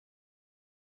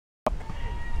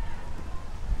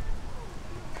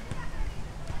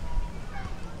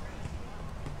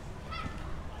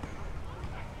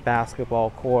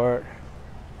basketball court.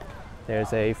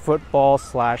 There's a football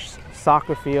slash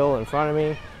soccer field in front of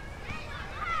me.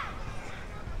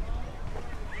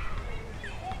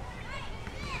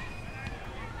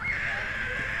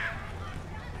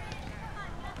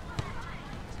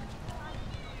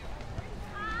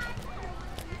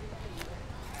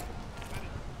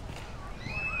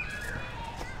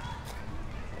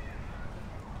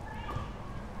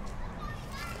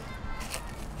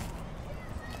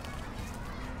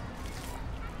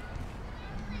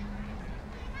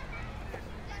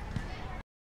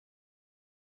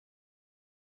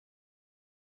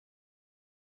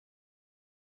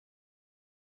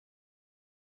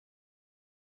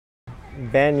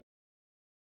 Ben,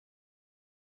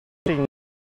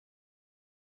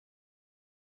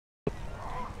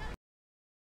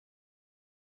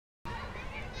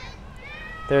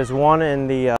 there's one in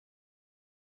the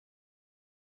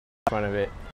front of it.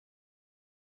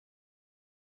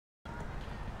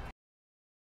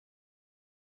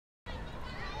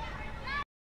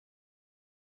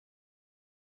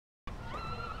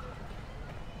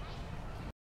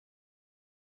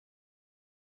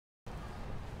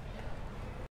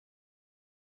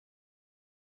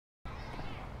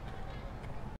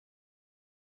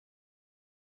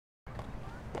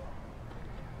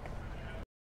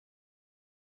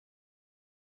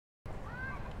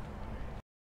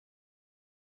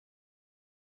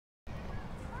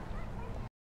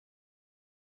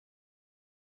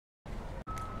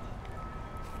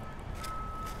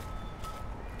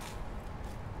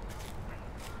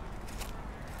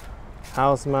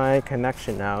 How's my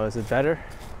connection now? Is it better?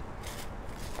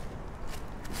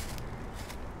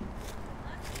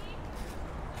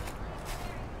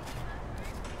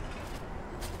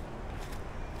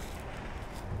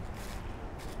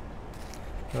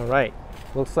 All right,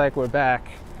 looks like we're back.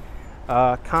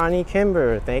 Connie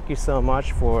Kimber, thank you so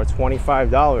much for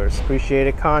 $25. Appreciate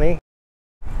it, Connie.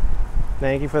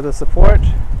 Thank you for the support.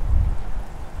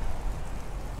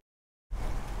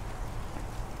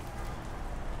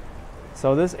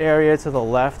 So this area to the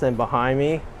left and behind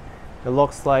me, it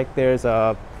looks like there's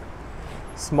a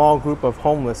small group of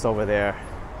homeless over there.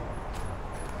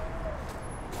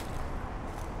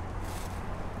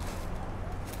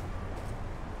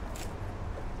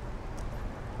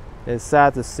 It's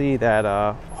sad to see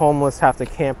that homeless have to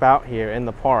camp out here in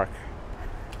the park.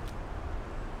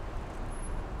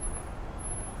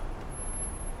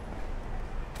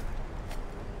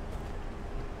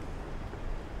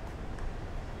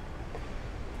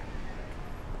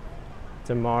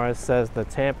 Damara says the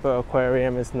Tampa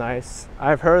aquarium is nice.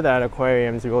 I've heard that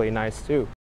aquarium is really nice too.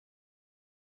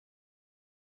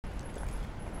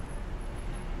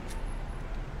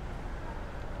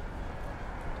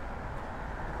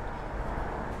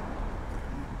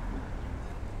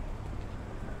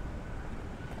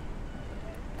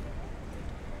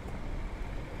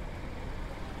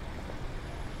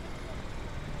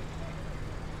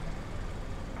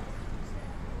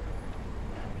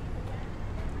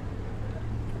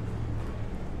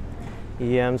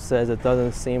 EM says it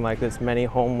doesn't seem like there's many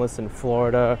homeless in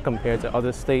Florida compared to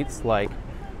other states like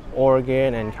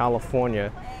Oregon and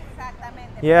California.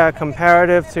 Yeah,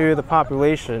 comparative to the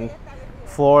population,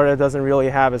 Florida doesn't really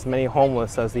have as many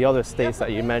homeless as the other states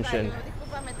that you mentioned.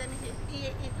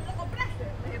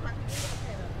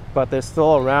 But they're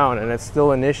still around and it's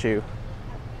still an issue.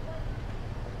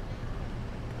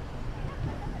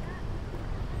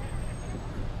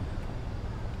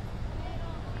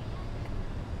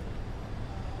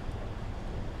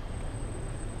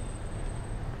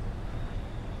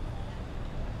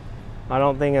 I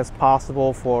don't think it's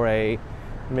possible for a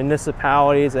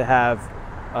municipality to have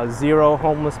a zero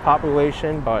homeless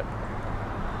population, but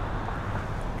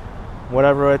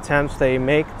whatever attempts they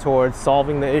make towards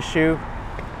solving the issue,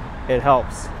 it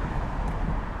helps.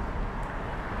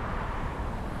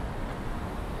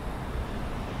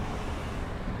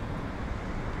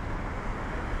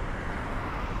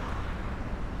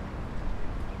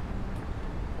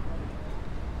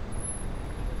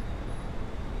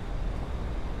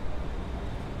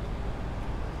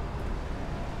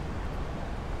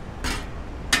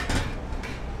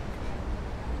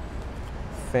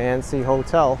 Fancy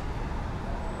hotel.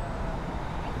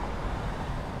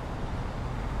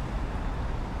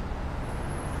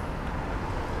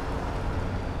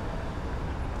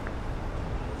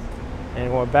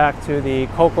 And we're back to the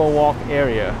Cocoa Walk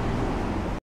area.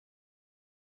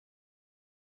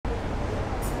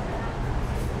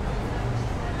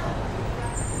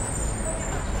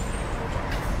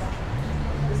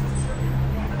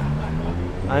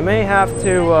 I may have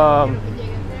to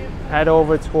head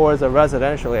over towards a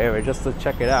residential area just to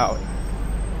check it out.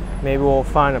 Maybe we'll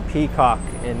find a peacock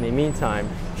in the meantime.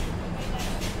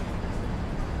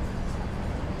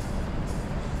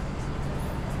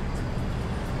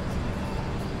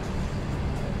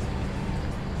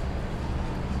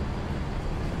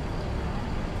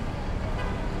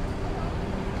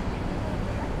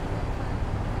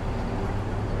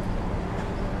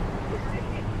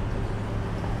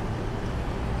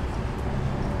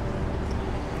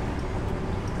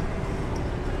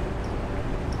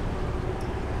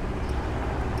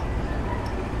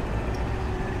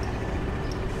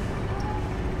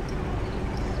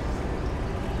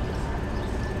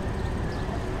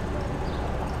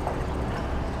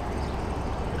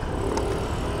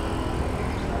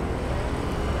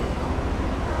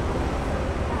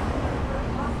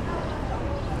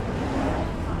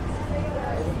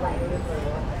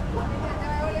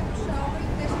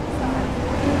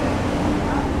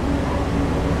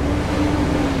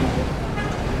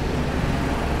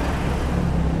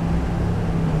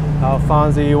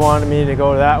 Alfonso, you wanted me to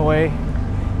go that way?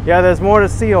 Yeah, there's more to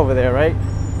see over there, right?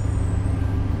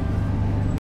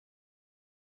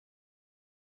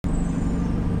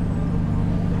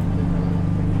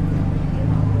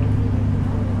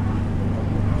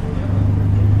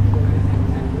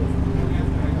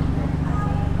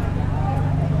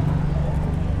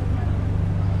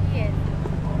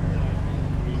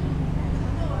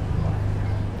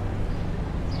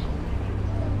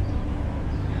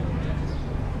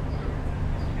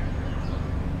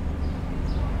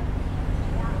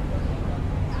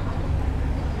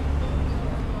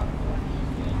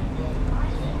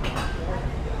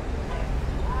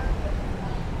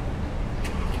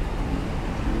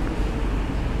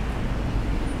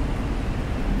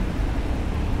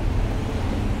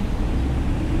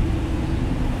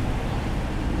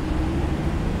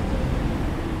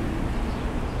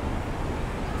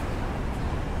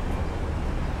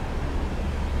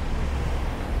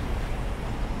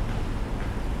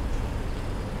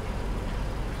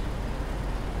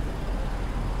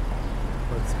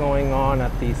 What's going on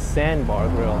at the Sandbar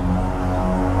Grill?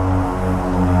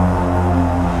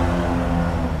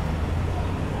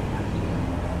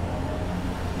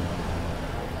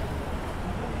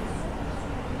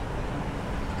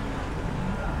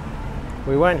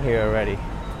 We went here already.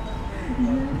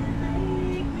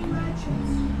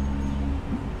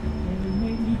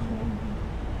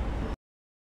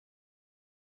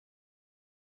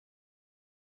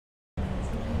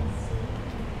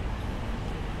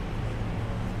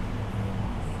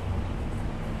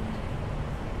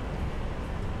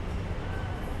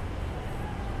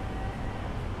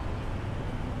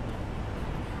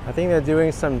 I think they're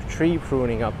doing some tree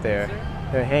pruning up there.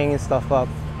 They're hanging stuff up.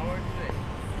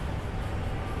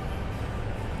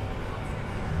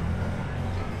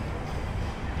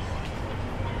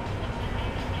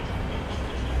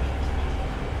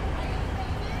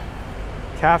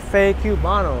 Cafe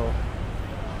Cubano.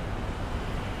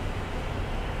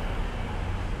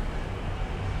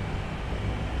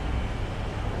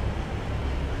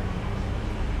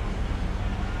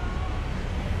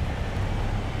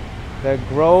 The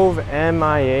Grove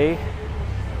MIA.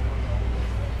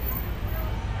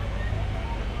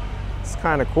 It's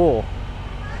kind of cool.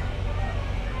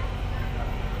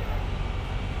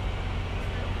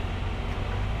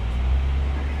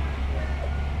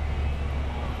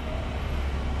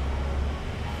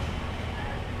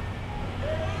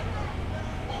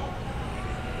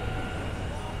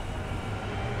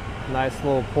 Nice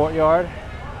little courtyard.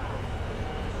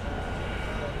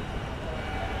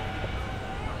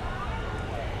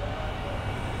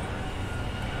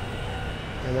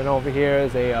 And then over here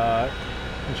is a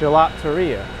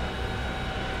gelateria.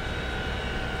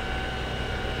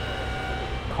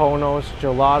 Kono's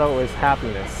Gelato is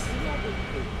happiness.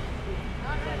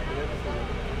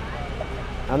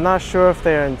 I'm not sure if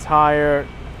their entire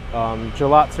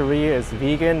gelateria is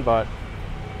vegan, but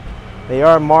they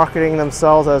are marketing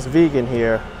themselves as vegan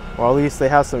here, or at least they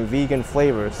have some vegan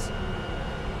flavors.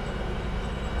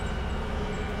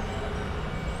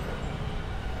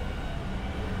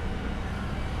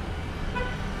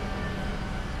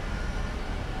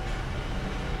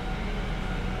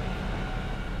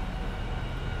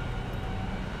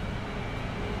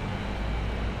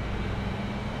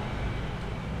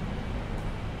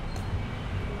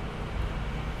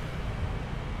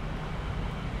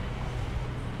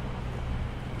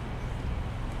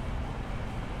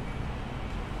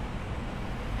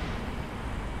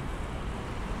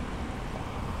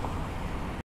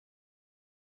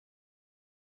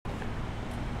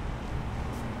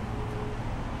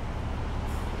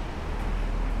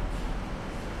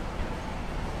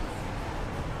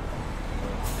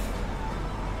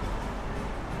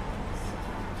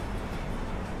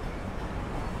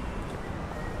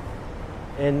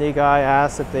 Indie guy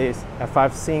asked if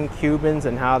I've seen Cubans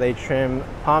and how they trim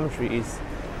palm trees.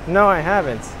 No, I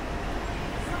haven't.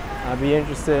 I'd be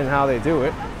interested in how they do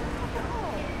it.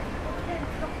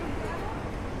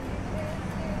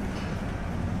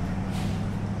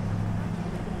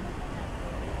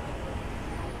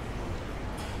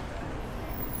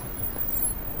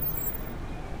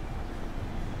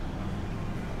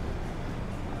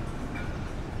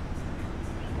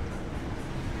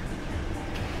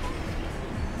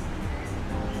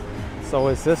 So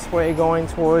is this way going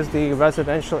towards the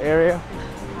residential area?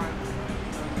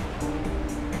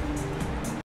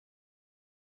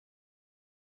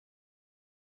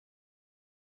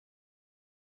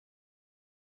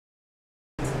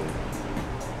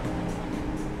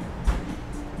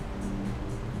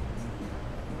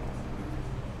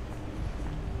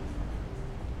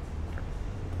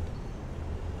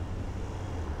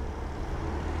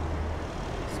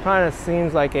 This kind of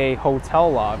seems like a hotel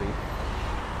lobby,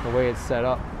 the way it's set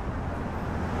up.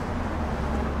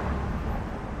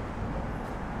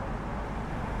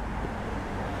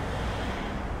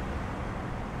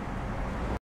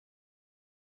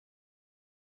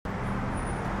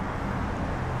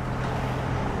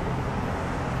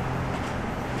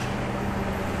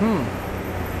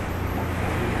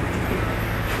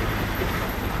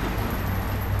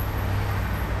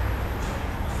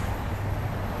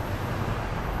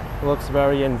 Looks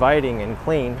very inviting and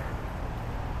clean.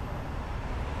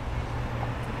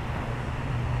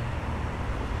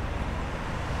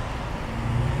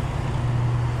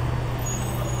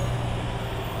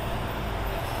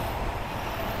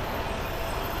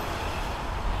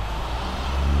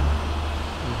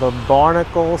 The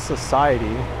Barnacle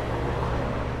Society.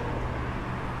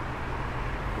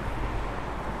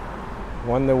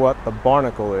 Wonder what the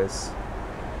barnacle is.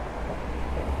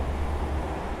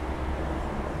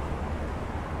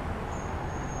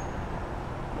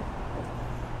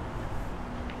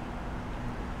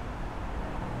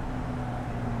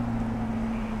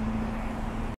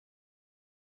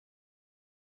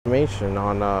 Information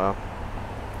on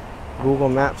Google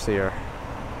Maps here.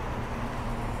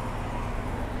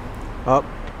 Oh,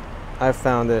 I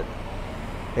found it.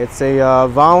 It's a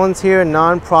volunteer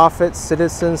nonprofit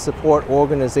citizen support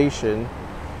organization.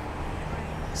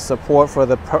 Support for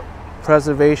the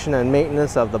preservation and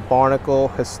maintenance of the Barnacle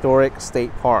Historic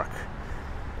State Park.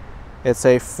 It's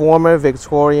a former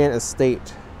Victorian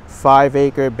estate,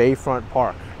 5-acre bayfront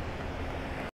park.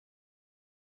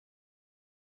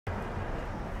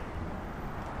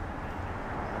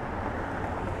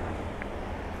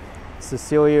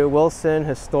 Cecilia Wilson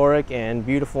Historic and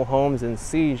Beautiful Homes in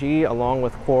CG along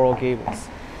with Coral Gables.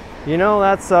 You know,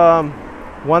 that's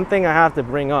one thing I have to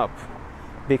bring up,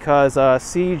 because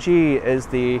CG is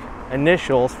the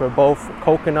initials for both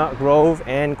Coconut Grove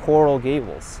and Coral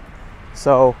Gables.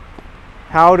 So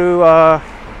how do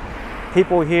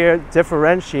people here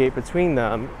differentiate between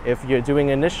them if you're doing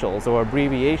initials or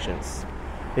abbreviations?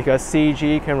 Because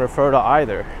CG can refer to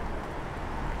either.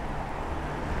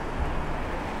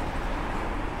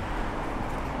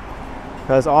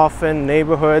 Because often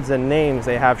neighborhoods and names,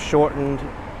 they have shortened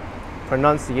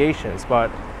pronunciations, but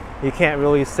you can't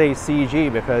really say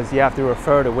CG because you have to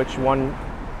refer to which one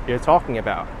you're talking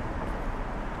about.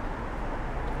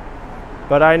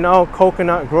 But I know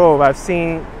Coconut Grove,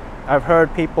 I've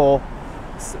heard people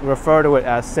refer to it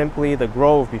as simply the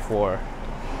Grove before.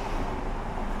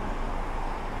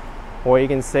 Or you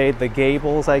can say the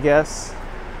Gables, I guess.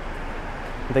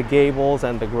 The Gables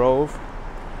and the Grove.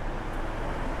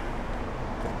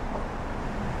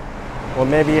 Or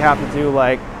maybe you have to do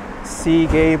like Sea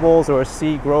Gables or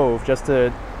Sea Grove just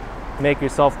to make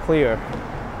yourself clear.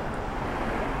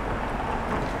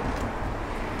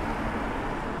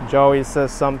 Joey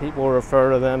says some people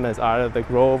refer to them as either the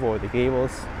Grove or the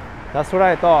Gables. That's what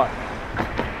I thought.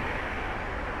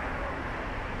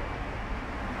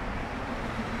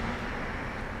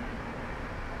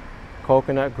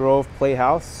 Coconut Grove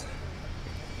Playhouse.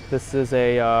 This is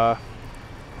a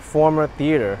former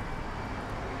theater.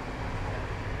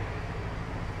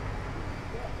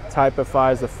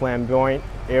 Typifies the flamboyant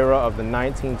era of the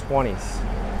 1920s.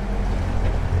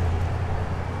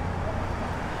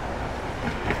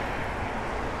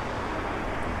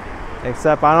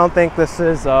 Except I don't think this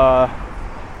is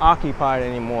occupied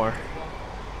anymore.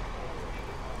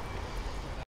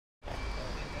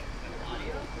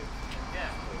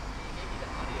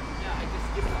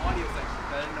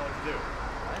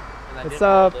 What's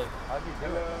up?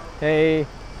 Hey.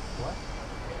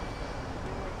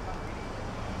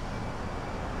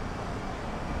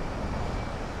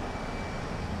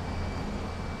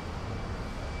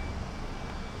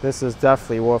 This is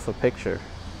definitely worth a picture.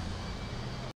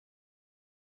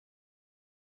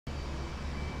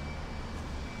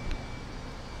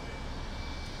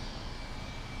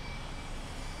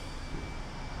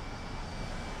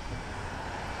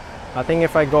 I think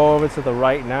if I go over to the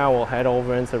right now, we'll head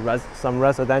over into some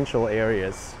residential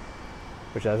areas,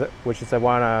 which I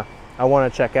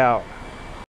want to check out.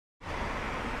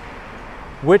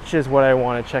 Which is what I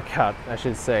want to check out, I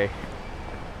should say.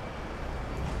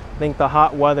 I think the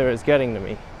hot weather is getting to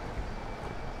me.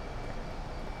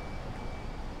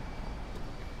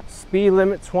 Speed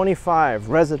limit 25,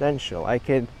 residential. I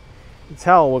could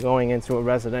tell we're going into a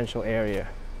residential area.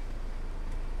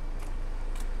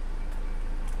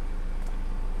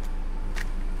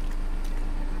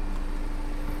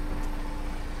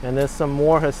 And there's some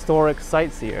more historic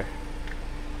sites here.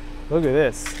 Look at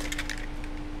this.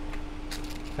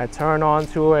 I turn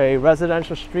onto a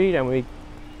residential street and we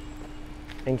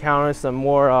encounter some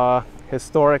more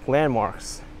historic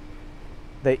landmarks.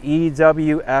 The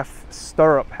EWF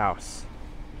Stirrup House.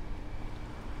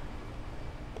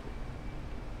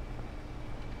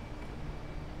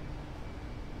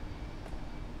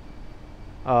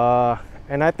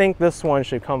 And I think this one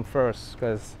should come first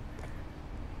because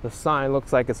the sign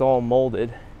looks like it's all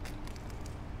molded.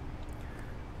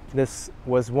 This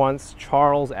was once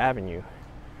Charles Avenue.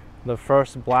 The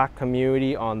first black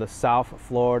community on the South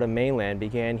Florida mainland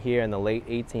began here in the late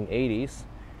 1880s,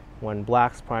 when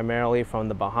blacks primarily from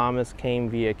the Bahamas came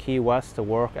via Key West to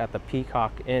work at the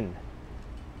Peacock Inn.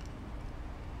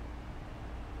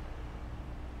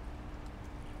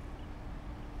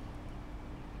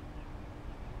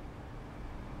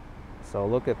 So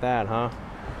look at that, huh?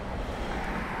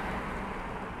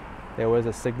 There was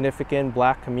a significant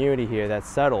black community here that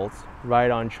settled right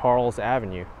on Charles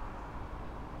Avenue.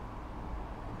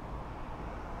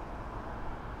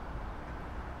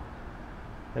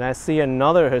 And I see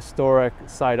another historic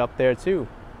site up there too.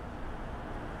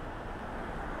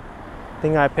 I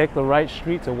think I picked the right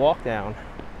street to walk down.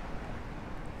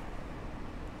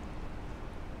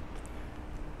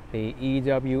 The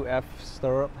EWF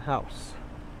Stirrup House.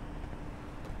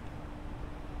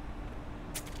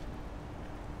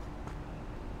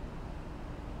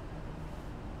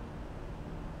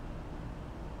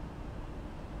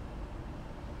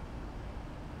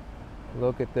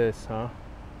 Look at this, huh?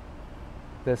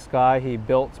 This guy, he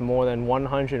built more than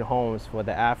 100 homes for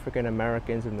the African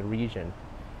Americans in the region.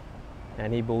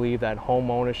 And he believed that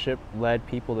home ownership led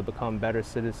people to become better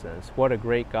citizens. What a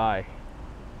great guy.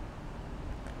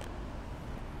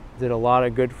 Did a lot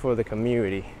of good for the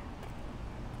community.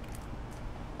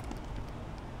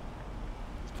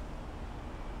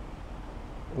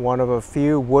 One of a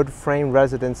few wood frame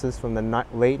residences from the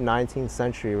late 19th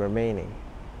century remaining.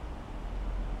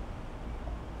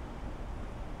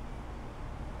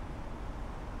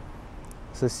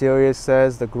 Cecilia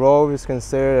says the Grove is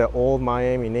considered an old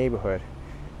Miami neighborhood.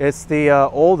 It's the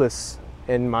oldest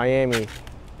in Miami.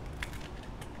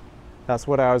 That's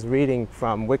what I was reading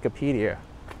from Wikipedia.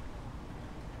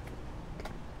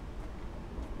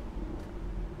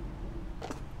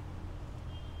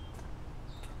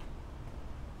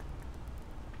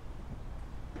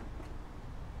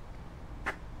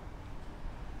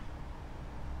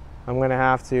 I'm gonna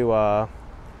have to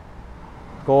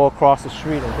go across the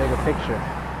street and take a picture.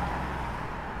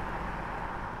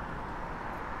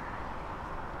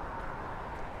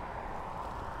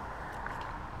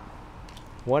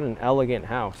 What an elegant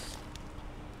house.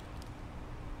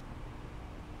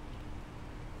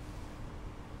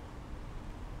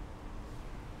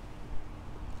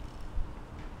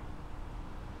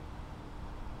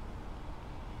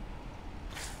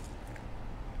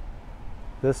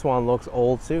 This one looks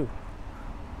old too.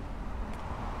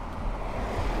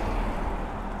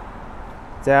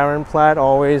 Darren Platt,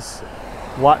 always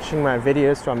watching my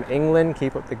videos from England.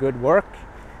 Keep up the good work.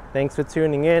 Thanks for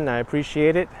tuning in. I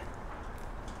appreciate it.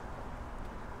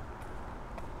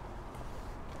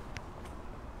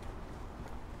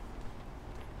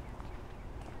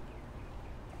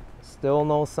 Still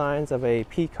no signs of a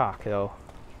peacock though.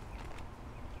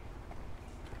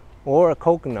 Or a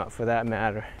coconut for that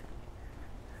matter.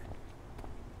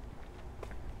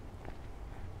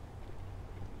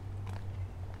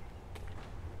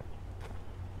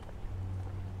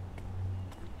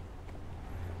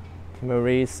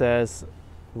 Marie says,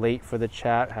 late for the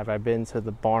chat, have I been to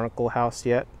the Barnacle House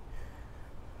yet?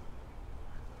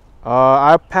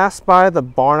 I passed by the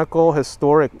Barnacle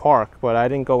Historic Park, but I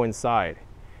didn't go inside.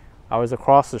 I was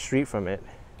across the street from it.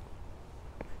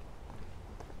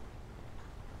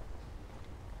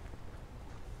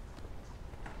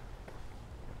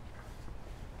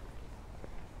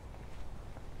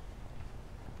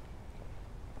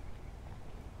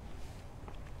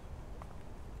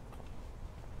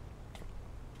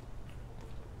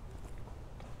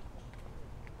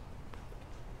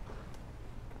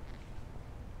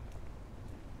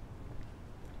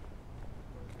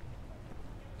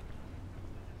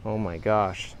 Oh my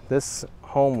gosh, this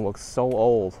home looks so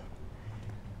old.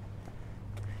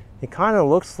 It kind of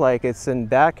looks like it's in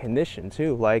bad condition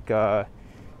too, like it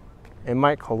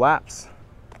might collapse.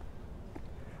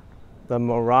 The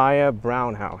Mariah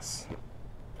Brown house.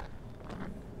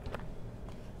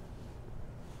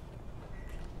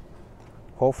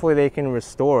 Hopefully they can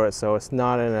restore it so it's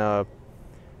not in a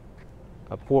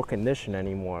poor condition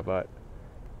anymore, but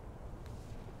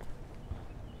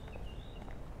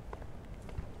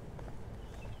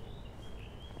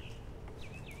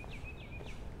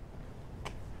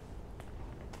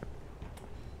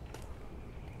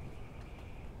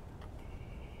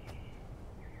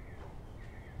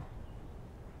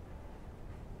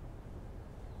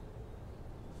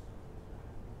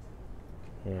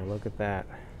yeah, look at that.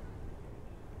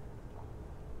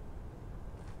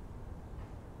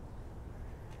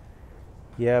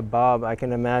 Yeah, Bob, I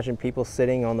can imagine people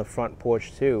sitting on the front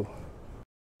porch too.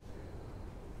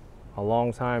 A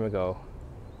long time ago.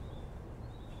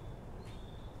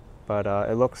 But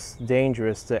it looks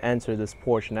dangerous to enter this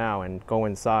porch now and go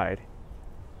inside.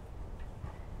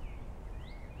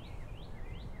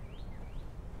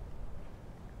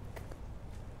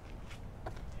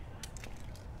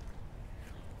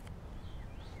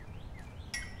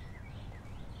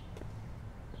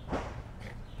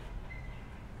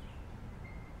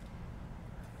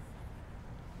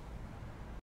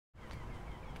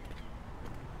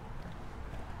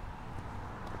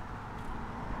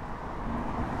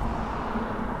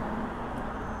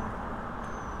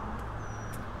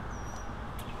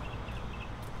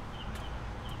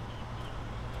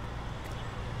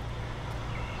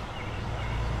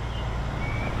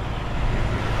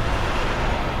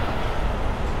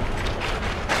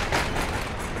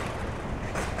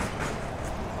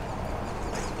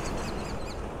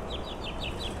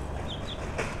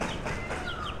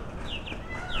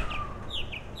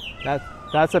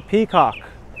 That's a peacock.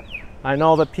 I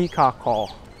know the peacock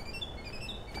call.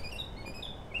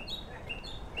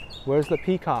 Where's the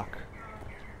peacock?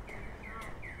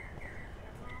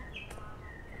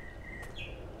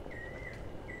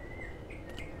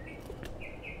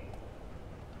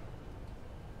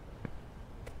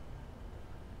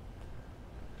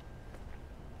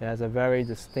 It has a very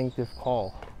distinctive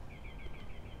call.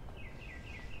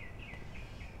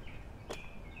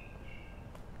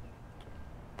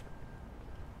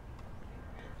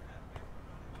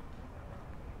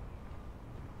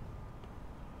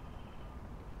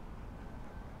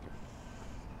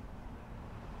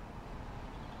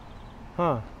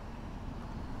 Huh.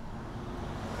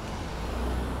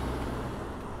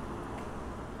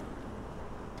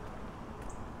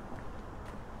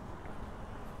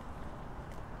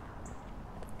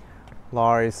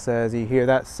 Laurie says, you hear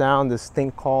that sound,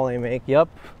 distinct call they make. Yep.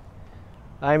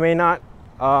 I may not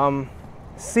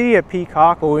see a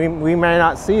peacock, or we may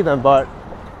not see them, but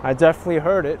I definitely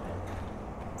heard it.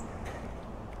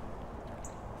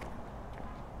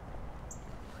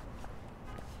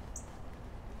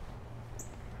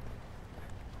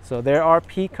 So there are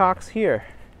peacocks here.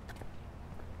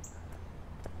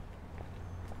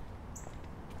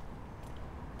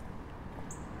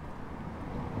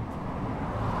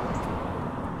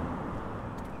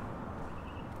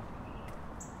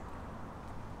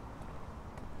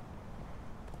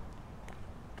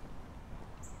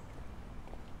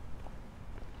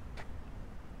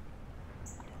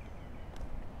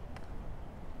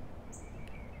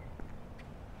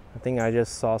 I think I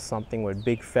just saw something with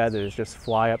big feathers just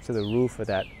fly up to the roof of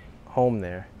that home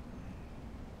there.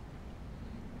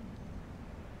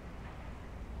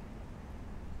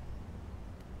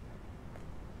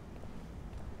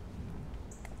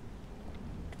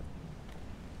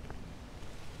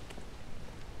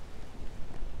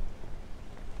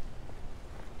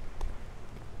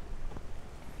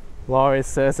 Laurie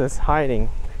says it's hiding.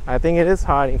 I think it is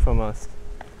hiding from us.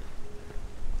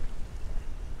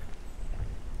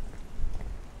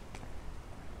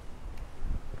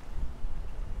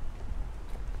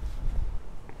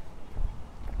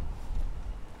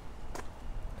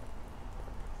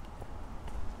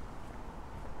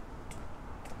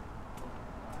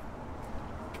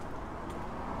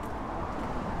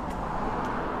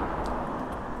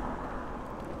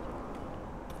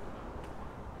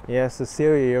 Yes,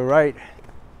 Cecilia, you're right.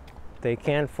 They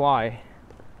can fly.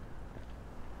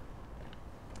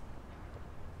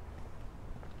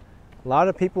 A lot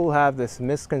of people have this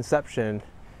misconception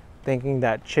thinking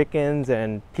that chickens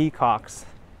and peacocks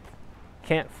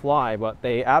can't fly, but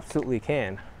they absolutely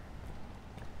can.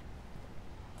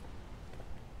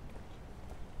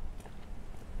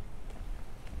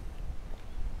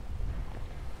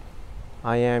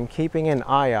 I am keeping an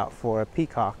eye out for a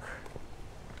peacock.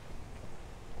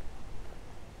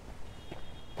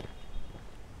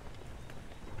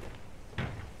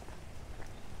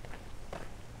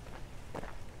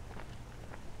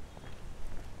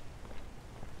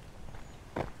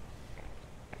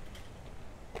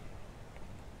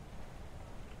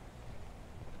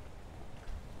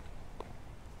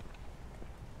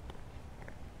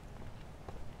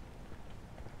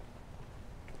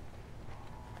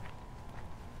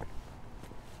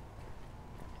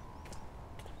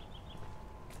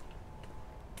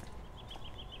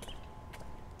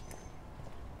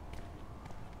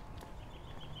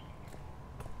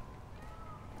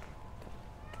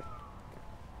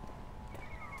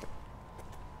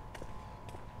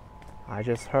 I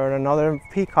just heard another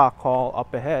peacock call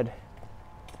up ahead.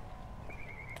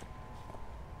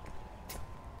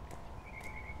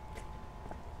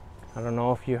 I don't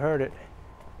know if you heard it.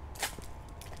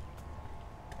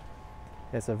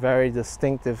 It's a very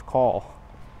distinctive call.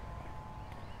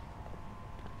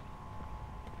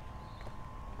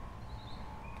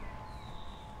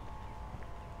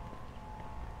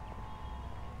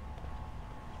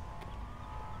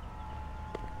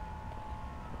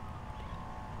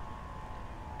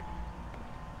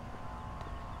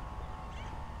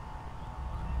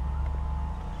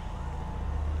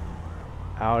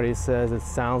 Audi says it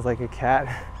sounds like a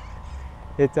cat.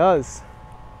 It does.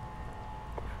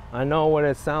 I know what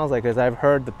it sounds like because I've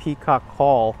heard the peacock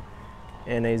call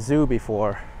in a zoo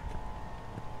before.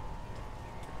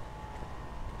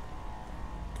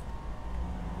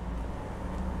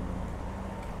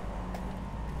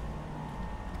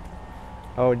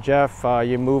 Oh, Jeff,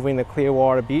 you're moving to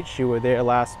Clearwater Beach. You were there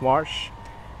last March,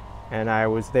 and I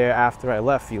was there after I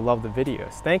left. You love the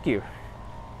videos. Thank you.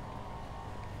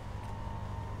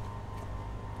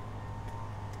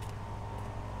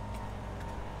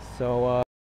 So,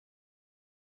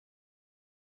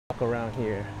 walk around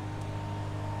here.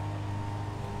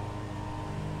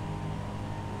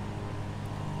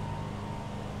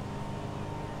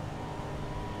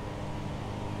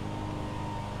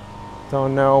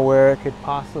 Don't know where it could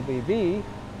possibly be.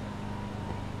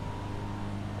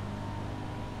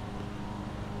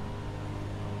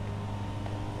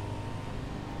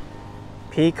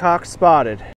 Peacock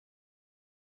spotted.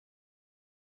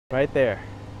 Right there.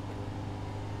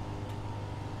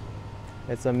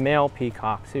 It's a male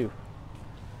peacock too.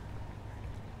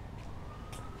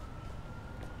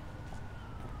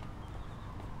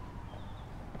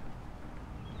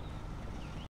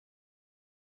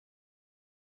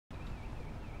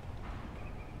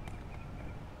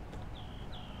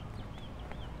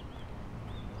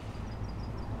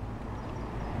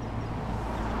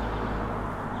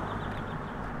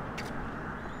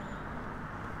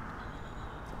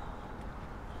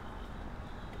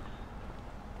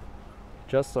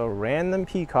 Just a random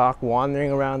peacock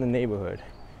wandering around the neighborhood.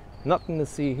 Nothing to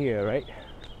see here, right?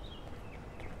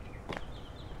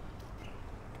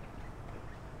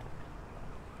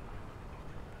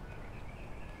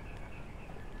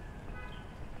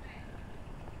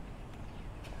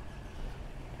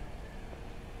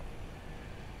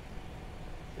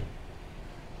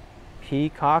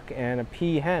 Peacock and a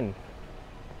peahen.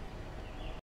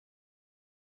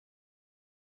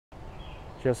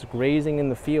 Just grazing in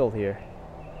the field here.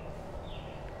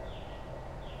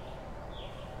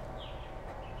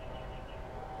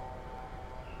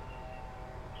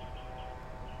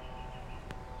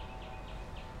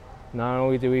 Not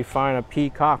only did we find a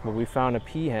peacock, but we found a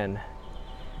peahen.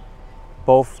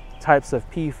 Both types of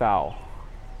peafowl.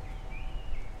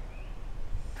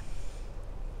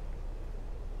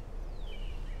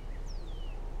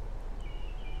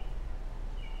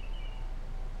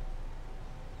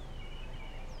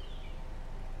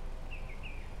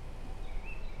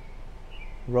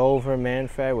 Rover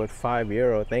Manfred with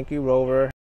 €5. Thank you,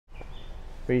 Rover.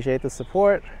 Appreciate the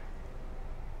support.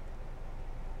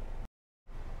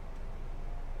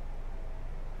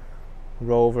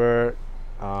 Rover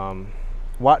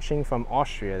watching from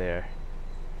Austria there.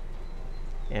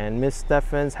 And Miss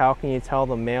Steffens, how can you tell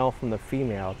the male from the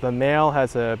female? The male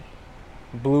has a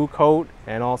blue coat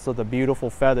and also the beautiful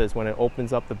feathers when it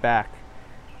opens up the back.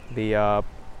 The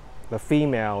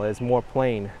female is more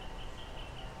plain.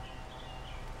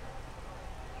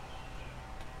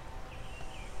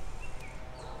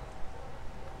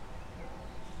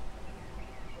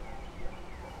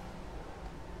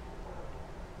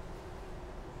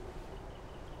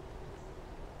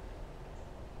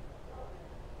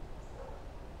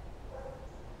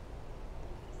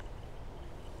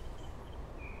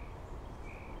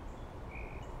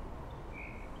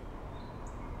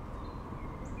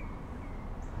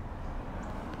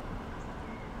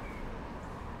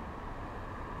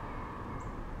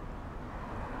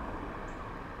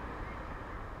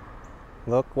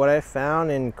 Look what I found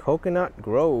in Coconut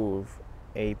Grove.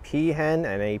 A peahen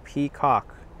and a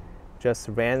peacock just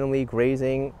randomly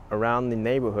grazing around the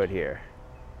neighborhood here.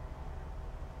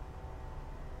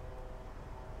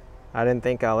 I didn't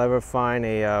think I'll ever find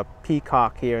a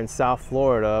peacock here in South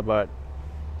Florida, but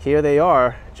here they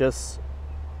are, just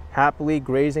happily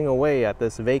grazing away at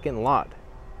this vacant lot.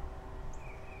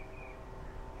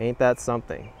 Ain't that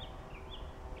something?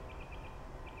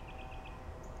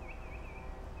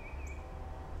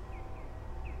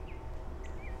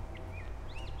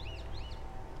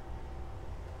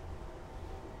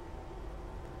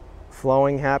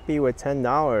 Flowing Happy with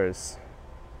 $10.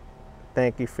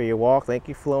 Thank you for your walk. Thank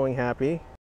you, Flowing Happy.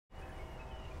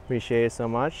 Appreciate it so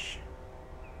much.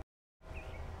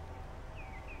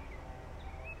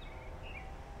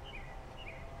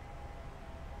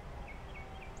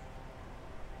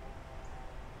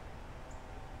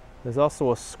 There's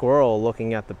also a squirrel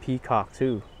looking at the peacock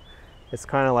too. It's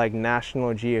kind of like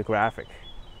National Geographic.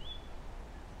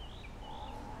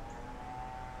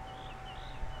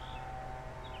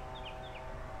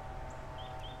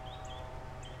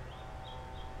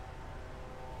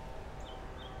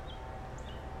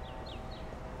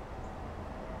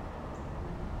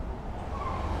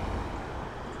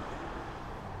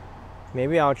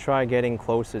 Maybe I'll try getting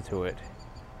closer to it.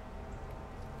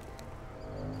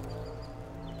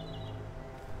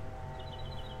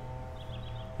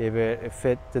 If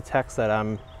it detects that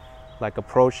I'm like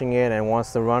approaching it and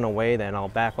wants to run away, then I'll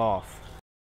back off.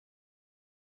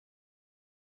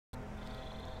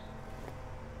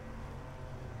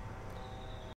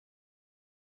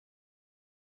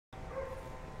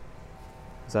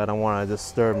 Because I don't want to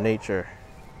disturb nature.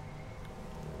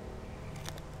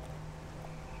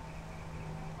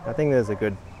 I think there's a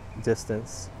good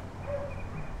distance.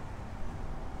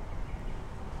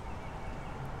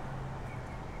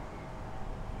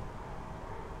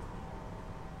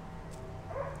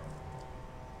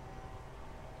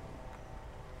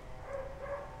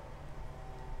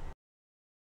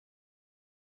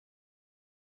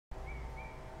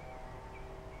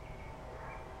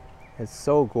 It's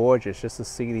so gorgeous just to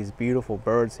see these beautiful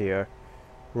birds here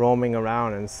roaming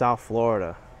around in South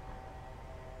Florida.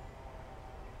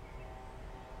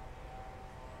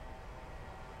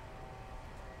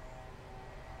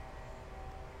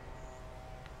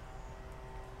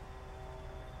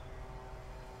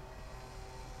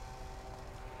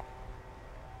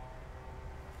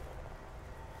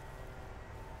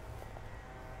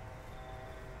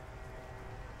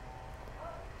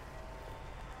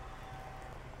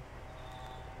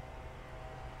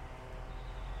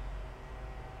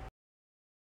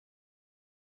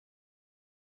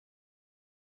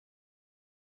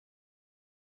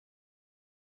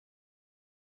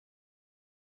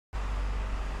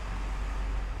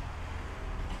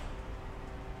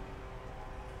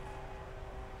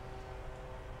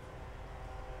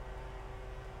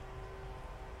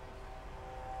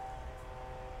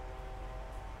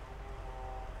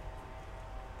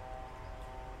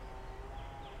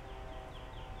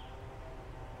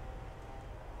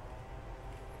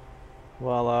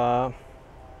 Well,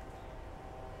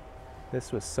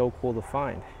 this was so cool to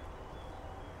find.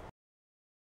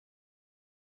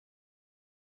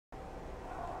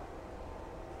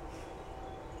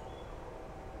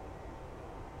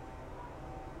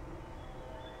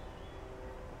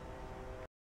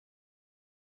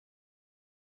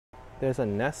 There's a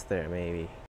nest there,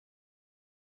 maybe.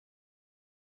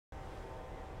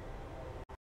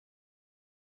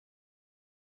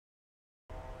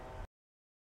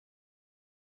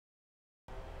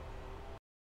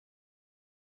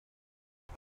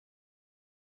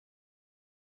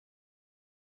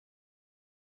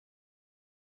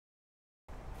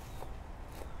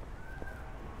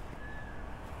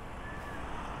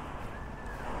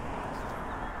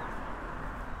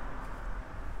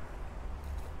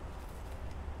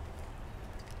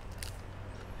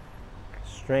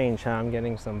 Strange how I'm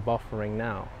getting some buffering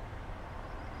now.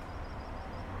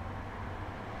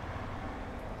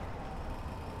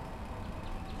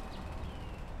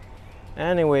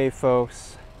 Anyway,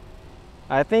 folks,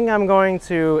 I think I'm going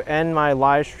to end my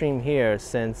live stream here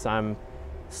since I'm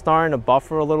starting to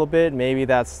buffer a little bit. Maybe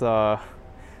that's the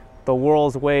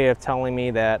world's way of telling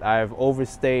me that I've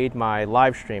overstayed my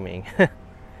live streaming.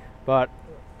 But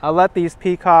I'll let these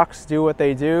peacocks do what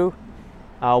they do.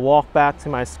 I'll walk back to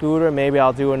my scooter. Maybe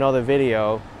I'll do another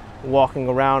video walking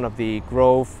around of the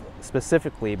grove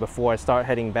specifically before I start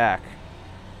heading back.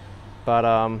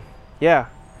 But yeah,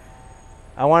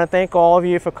 I want to thank all of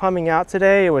you for coming out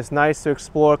today. It was nice to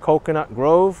explore Coconut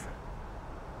Grove.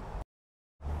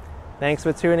 Thanks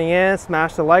for tuning in.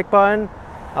 Smash the like button.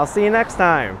 I'll see you next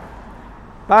time.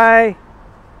 Bye.